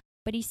major,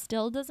 but he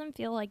still doesn't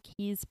feel like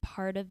he's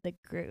part of the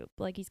group.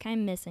 Like he's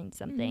kind of missing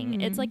something.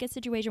 It's Mm. like a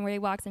situation where he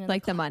walks in and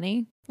Like the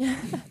money.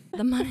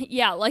 the money.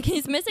 Yeah, like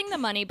he's missing the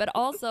money, but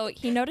also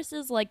he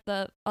notices like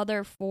the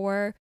other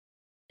four.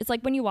 It's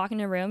like when you walk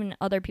in a room and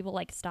other people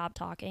like stop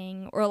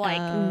talking or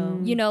like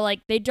you know,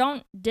 like they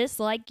don't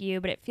dislike you,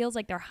 but it feels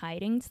like they're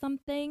hiding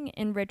something.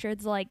 And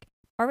Richard's like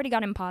already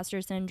got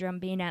imposter syndrome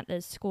being at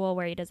this school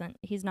where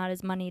he's not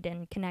as moneyed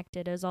and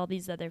connected as all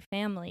these other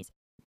families.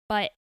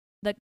 But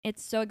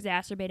it's so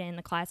exacerbated in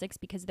the classics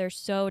because they're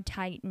so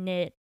tight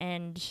knit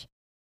and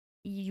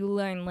you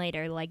learn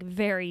later, like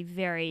very,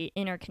 very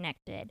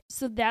interconnected.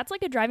 So that's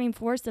like a driving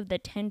force of the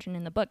tension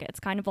in the book. It's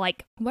kind of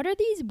like, what are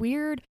these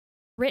weird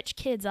rich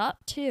kids up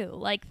to?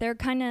 Like they're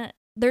kind of,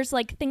 there's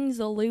like things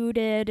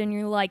alluded and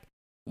you're like,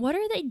 what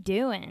are they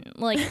doing?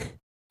 Like,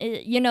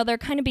 you know, they're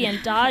kind of being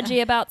dodgy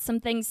about some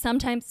things.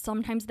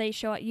 Sometimes they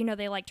show up, you know,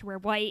 they like to wear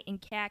white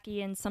and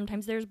khaki and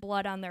sometimes there's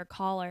blood on their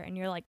collar and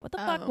you're like, what the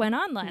fuck went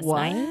on last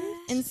night?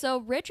 And so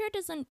Richard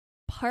isn't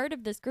part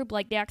of this group.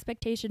 Like the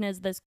expectation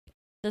is this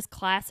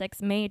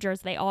classics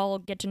majors, they all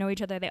get to know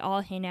each other, they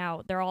all hang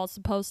out, they're all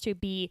supposed to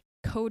be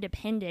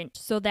codependent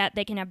so that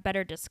they can have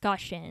better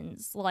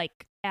discussions,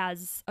 like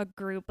as a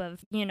group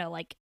of, you know,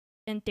 like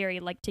in theory,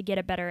 like to get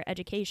a better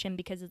education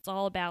because it's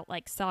all about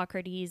like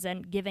Socrates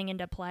and giving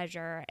into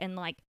pleasure and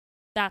like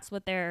that's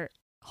what their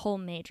whole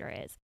major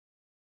is.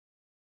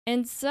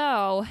 And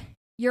so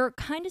you're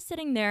kind of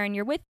sitting there and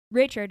you're with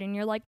Richard and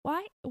you're like,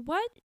 what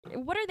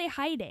are they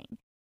hiding?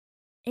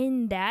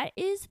 And that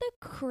is the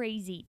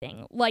crazy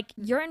thing. Like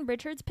you're in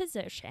Richard's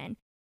position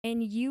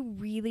and you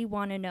really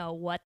want to know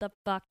what the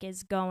fuck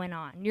is going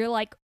on. You're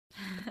like,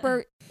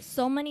 for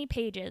so many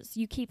pages,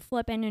 you keep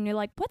flipping and you're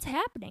like, what's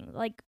happening?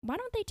 Like, why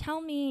don't they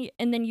tell me?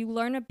 And then you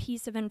learn a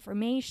piece of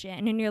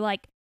information and you're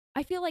like,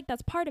 I feel like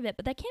that's part of it,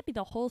 but that can't be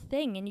the whole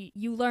thing. And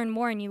you learn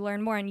more and you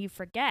learn more and you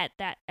forget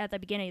that at the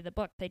beginning of the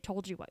book, they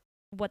told you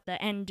what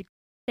the end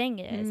thing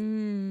is.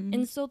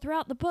 And so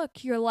throughout the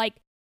book, you're like,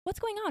 what's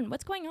going on?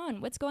 What's going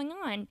on? What's going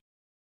on?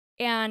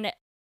 And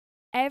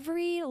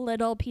every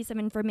little piece of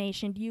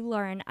information you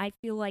learn, I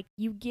feel like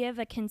you give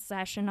a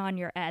concession on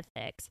your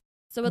ethics.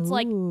 So it's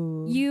like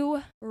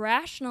you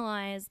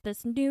rationalize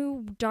this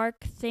new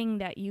dark thing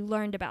that you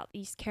learned about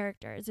these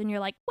characters. And you're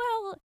like,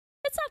 well,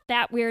 it's not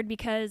that weird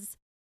because...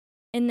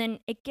 And then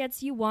it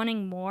gets you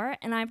wanting more.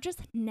 And I've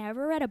just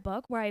never read a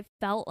book where I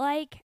felt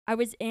like I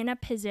was in a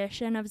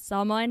position of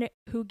someone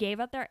who gave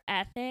up their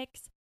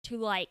ethics to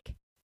like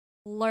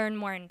learn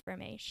more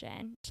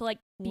information, to like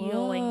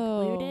feel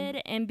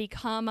included and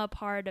become a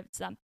part of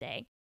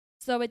something.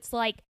 So it's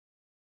like,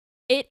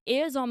 it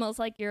is almost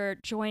like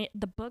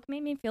the book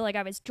made me feel like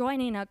I was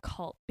joining a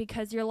cult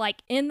because you're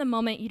like, in the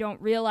moment, you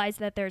don't realize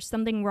that there's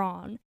something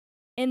wrong.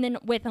 And then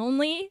with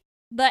only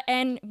the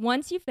end,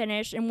 once you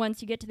finish and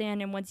once you get to the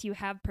end and once you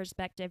have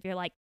perspective, you're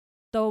like,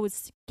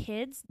 those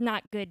kids,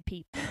 not good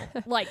people.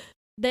 Like,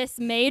 this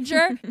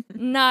major,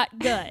 not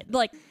good.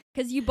 Like,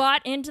 because you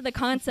bought into the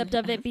concept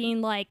of it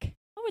being like,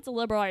 oh, it's a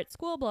liberal arts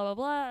school, blah, blah,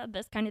 blah,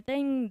 this kind of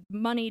thing,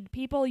 moneyed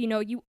people, you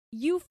know,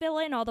 you fill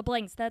in all the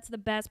blanks. That's the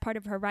best part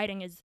of her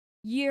writing is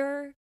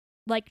your,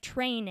 like,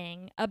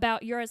 training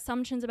about your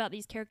assumptions about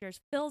these characters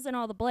fills in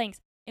all the blanks.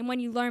 And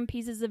when you learn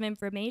pieces of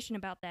information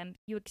about them,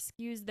 you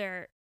excuse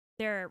their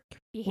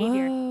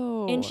behavior.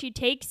 And she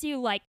takes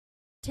you, like,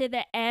 to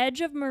the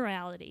edge of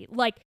morality.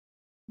 Like,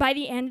 by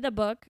the end of the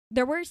book,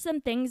 there were some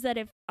things that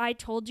if I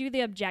told you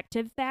the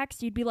objective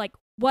facts, you'd be like,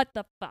 what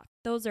the fuck?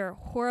 Those are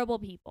horrible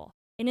people.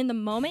 And in the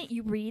moment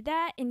you read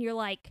that and you're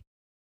like,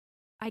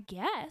 I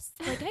guess.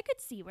 Like, I could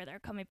see where they're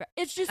coming from.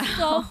 It's just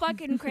so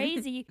fucking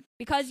crazy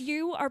because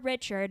you are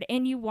Richard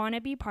and you want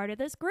to be part of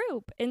this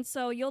group. And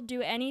so you'll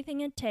do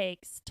anything it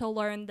takes to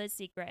learn the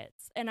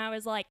secrets. And I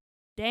was like,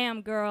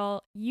 damn,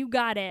 girl, you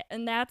got it.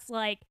 And that's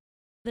like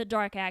the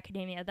dark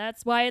academia.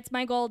 That's why it's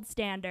my gold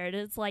standard.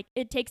 It's like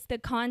it takes the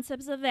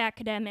concepts of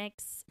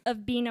academics,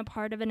 of being a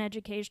part of an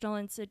educational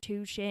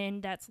institution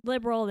that's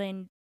liberal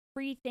and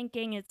free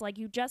thinking. It's like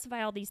you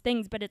justify all these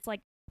things, but it's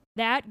like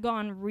that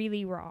gone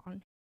really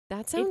wrong.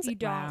 That sounds if you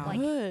don't like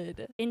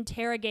good.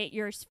 interrogate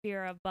your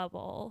sphere of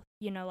bubble,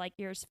 you know, like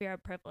your sphere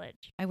of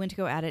privilege. I went to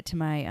go add it to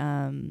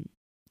my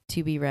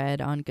to be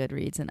read on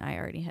Goodreads, and I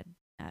already had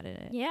added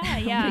it. Yeah,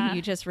 yeah. But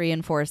you just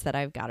reinforced that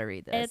I've got to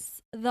read this.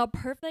 It's the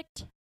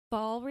perfect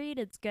fall read.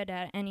 It's good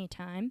at any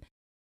time.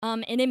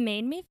 And it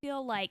made me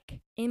feel like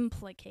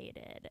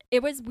implicated.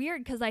 It was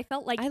weird because I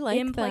felt like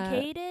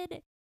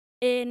implicated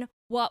in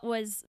what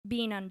was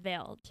being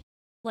unveiled.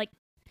 Like,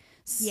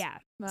 yeah.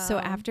 So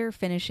after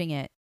finishing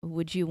it,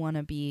 would you want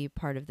to be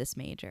part of this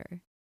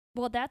major?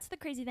 Well, that's the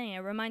crazy thing. It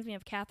reminds me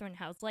of Catherine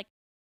House. Like,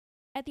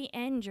 at the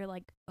end, you're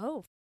like,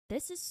 oh,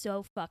 this is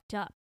so fucked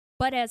up.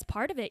 But as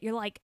part of it, you're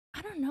like,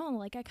 I don't know,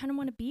 like I kind of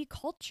want to be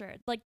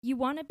cultured. Like you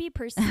want to be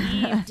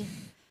perceived.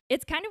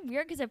 It's kind of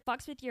weird because it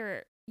fucks with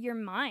your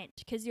mind,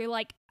 because you're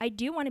like, I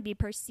do want to be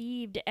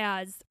perceived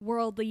as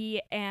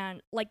worldly,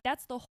 and like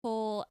that's the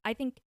whole, I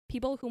think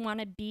people who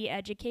want to be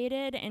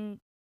educated and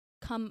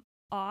come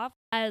off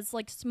as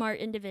like smart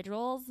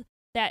individuals,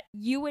 that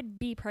you would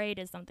be prayed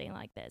as something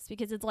like this,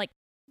 because it's like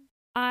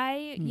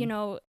you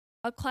know,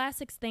 a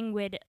classics thing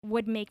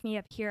would make me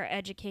appear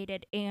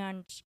educated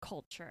and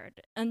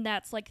cultured, and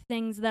that's like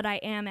things that I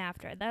am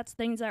after. That's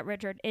things that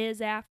Richard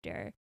is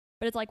after.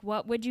 But it's like,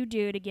 what would you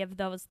do to give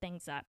those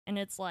things up? And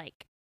it's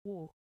like,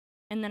 ooh.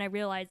 And then I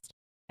realized,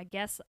 I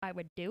guess I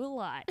would do a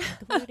lot,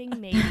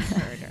 including maybe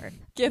murder.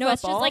 Give No, up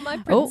it's just all like, my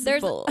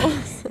there's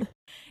principles.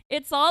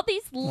 it's all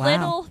these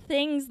little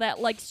things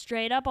that like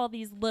straight up all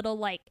these little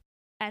like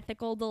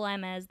ethical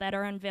dilemmas that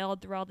are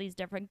unveiled through all these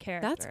different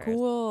characters. That's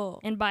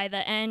cool. And by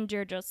the end,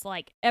 you're just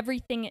like,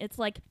 everything, it's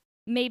like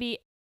maybe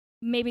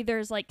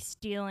there's like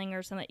stealing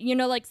or something,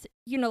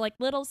 like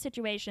little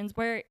situations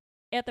where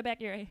at the back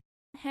of your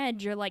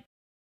head you're like,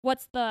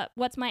 what's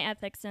my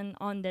ethics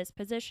on this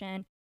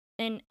position?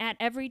 And at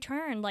every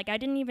turn, like I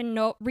didn't even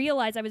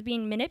realize I was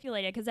being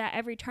manipulated, because at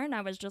every turn I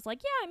was just like,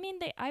 yeah, I mean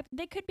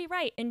they could be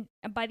right. And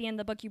by the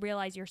end of the book, you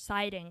realize you're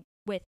siding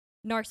with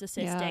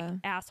narcissistic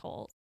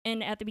assholes.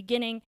 And at the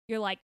beginning, you're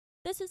like,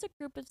 this is a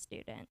group of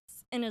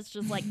students, and it's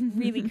just like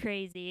really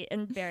crazy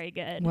and very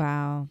good.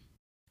 Wow.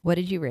 What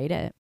did you rate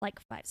it? Like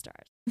 5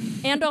 stars.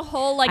 And a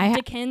whole like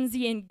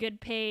Dickensian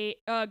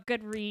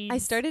Goodreads. I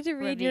started to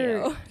read review.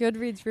 your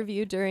Goodreads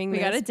review during We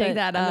this, gotta dig but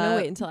that I'm gonna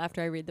up. wait until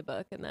after I read the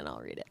book, and then I'll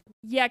read it.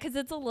 Yeah, because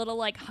it's a little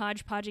like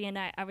hodgepodgey, and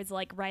I was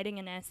like writing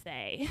an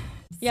essay.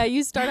 Yeah,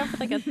 you start off with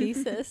like a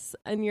thesis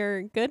on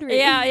your Goodreads.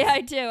 Yeah,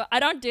 I do. I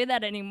don't do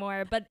that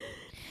anymore, but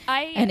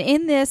And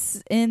in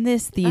this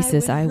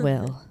thesis, I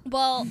will.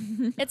 Well,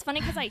 it's funny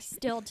because I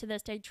still to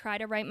this day try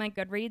to write my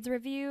Goodreads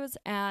reviews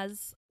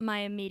as my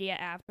immediate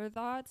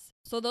afterthoughts.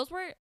 So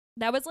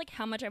that was like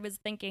how much I was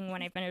thinking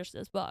when I finished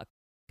this book.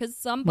 Because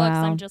some books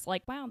Wow. I'm just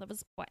like, wow,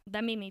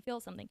 that made me feel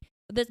something.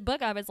 But this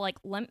book, I was like,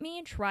 let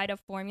me try to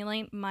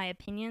formulate my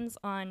opinions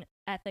on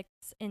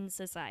ethics in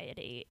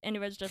society. And it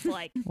was just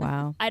like,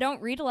 Wow. I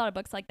don't read a lot of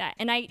books like that.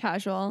 And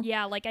Casual.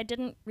 yeah, like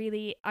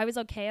I was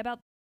okay about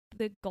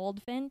the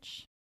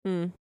Goldfinch.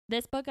 Mm.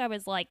 This book I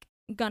was like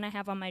gonna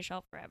have on my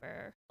shelf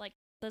forever. Like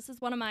this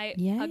is one of my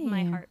Yay. hug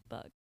my heart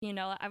books.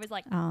 I was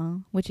like,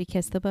 Oh, would you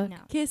kiss the book? no,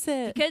 Kiss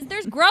it. because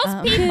there's gross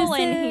people Kiss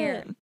in it.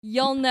 here.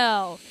 You'll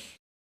know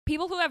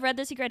people who have read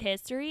The Secret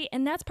History,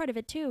 and that's part of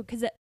it too.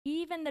 Because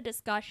even the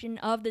discussion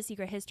of The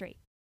Secret History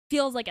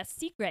feels like a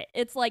secret.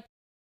 It's like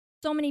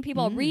so many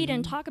people read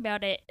and talk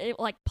about it. It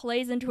like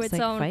plays into its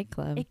like own. Fight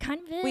Club. It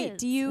kind of is. Wait,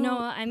 do you- No,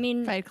 I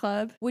mean, Fight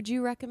Club. Would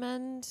you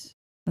recommend?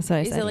 That's what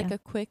I Is said. it like yeah. a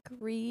quick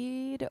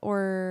read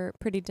or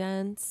pretty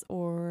dense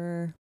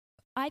or?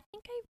 I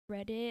think I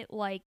read it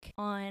like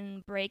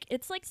on break.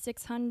 It's like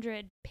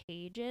 600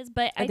 pages,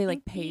 but Are I they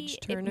like think page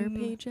turner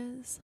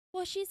pages?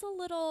 Well, she's a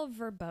little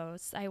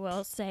verbose, I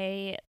will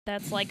say.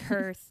 That's like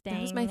her thing.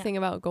 That was my thing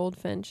about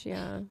Goldfinch.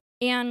 Yeah.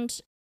 And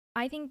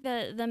I think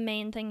the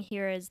main thing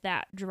here is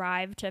that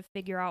drive to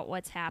figure out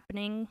what's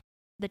happening.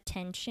 The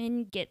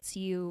tension gets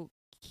you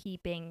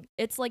keeping.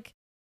 It's like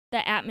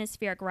the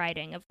atmospheric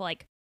writing of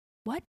like,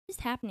 what is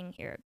happening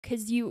here?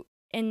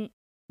 And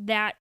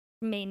that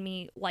made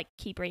me like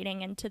keep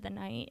reading into the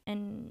night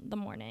and the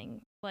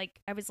morning.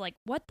 Like I was like,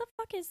 what the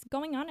fuck is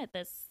going on at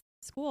this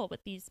school with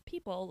these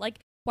people? Like,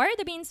 why are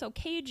they being so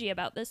cagey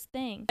about this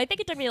thing? I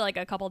think it took me like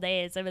a couple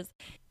days. It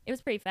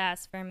was pretty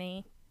fast for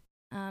me.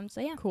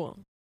 So yeah. Cool.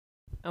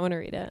 I want to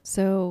read it.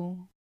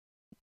 So,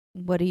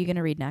 what are you going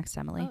to read next,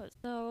 Emily? Oh,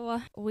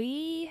 so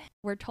we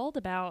were told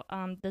about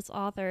this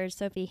author,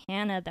 Sophie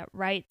Hannah, that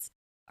writes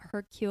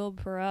Hercule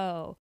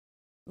Poirot,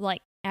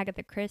 like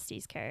Agatha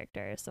Christie's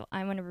character. So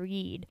I want to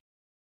read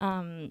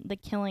The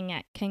Killing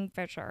at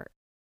Kingfisher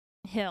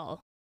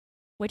Hill,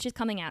 which is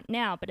coming out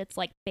now, but it's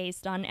like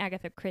based on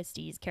Agatha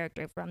Christie's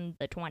character from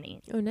the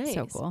 20s. Oh, nice.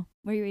 So cool.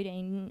 What are you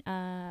reading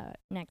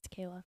next,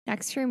 Kayla?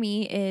 Next for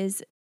me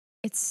is,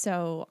 it's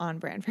so on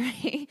brand for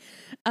me.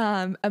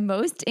 A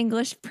Most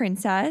English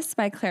Princess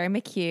by Claire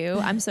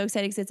McHugh. I'm so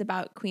excited because it's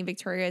about Queen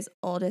Victoria's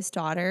oldest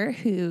daughter,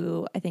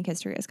 who I think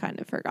history has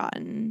kind of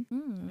forgotten.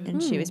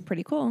 And she was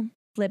pretty cool.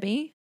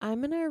 Libby.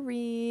 I'm going to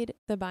read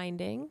The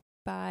Binding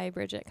by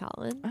Bridget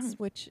Collins, Oh.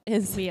 which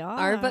is We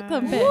our book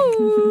club are.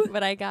 pick,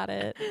 but I got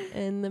it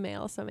in the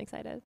mail, so I'm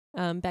excited.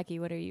 Becky,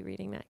 what are you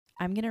reading next?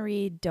 I'm going to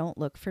read Don't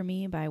Look for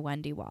Me by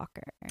Wendy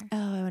Walker, Oh,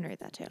 I want to read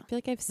that too. I feel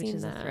like I've which seen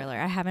is that. a thriller.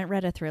 I haven't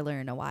read a thriller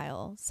in a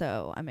while,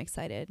 so I'm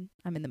excited.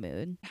 I'm in the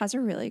mood. Has a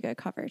really good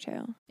cover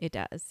too. It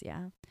does,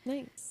 yeah.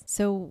 Nice.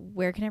 So,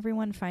 where can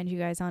everyone find you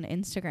guys on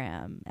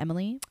Instagram?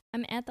 Emily?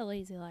 I'm at the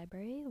Lazy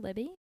Library.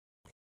 Libby?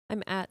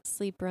 I'm at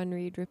Sleep, Run,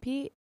 Read,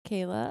 Repeat.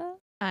 Kayla.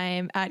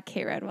 I'm at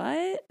K Red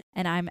What.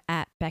 And I'm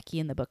at Becky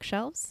in the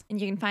Bookshelves. And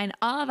you can find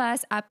all of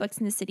us at Books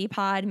in the City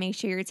Pod. Make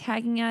sure you're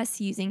tagging us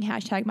using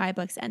hashtag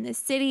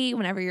 #MyBooksAndTheCity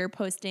whenever you're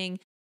posting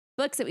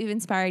books that we've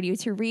inspired you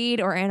to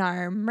read or in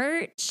our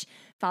merch.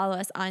 Follow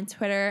us on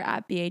Twitter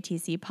at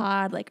BATC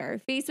Pod, like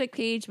our Facebook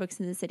page, Books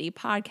in the City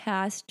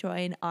Podcast.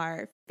 Join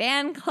our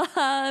fan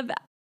club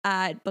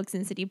at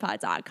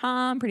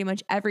booksinthecitypod.com. Pretty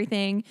much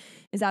everything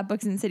is at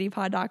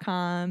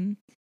booksinthecitypod.com.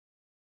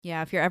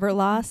 Yeah, if you're ever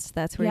lost,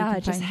 that's where you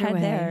can just find your head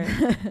way.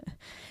 there.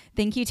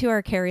 Thank you to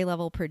our Carrie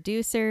level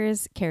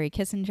producers, Carrie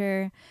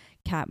Kissinger,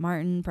 Kat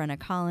Martin, Brenna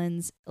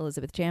Collins,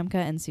 Elizabeth Jamka,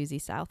 and Susie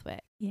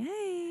Southwick.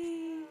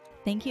 Yay.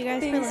 Thank you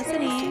guys Thanks for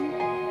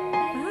listening.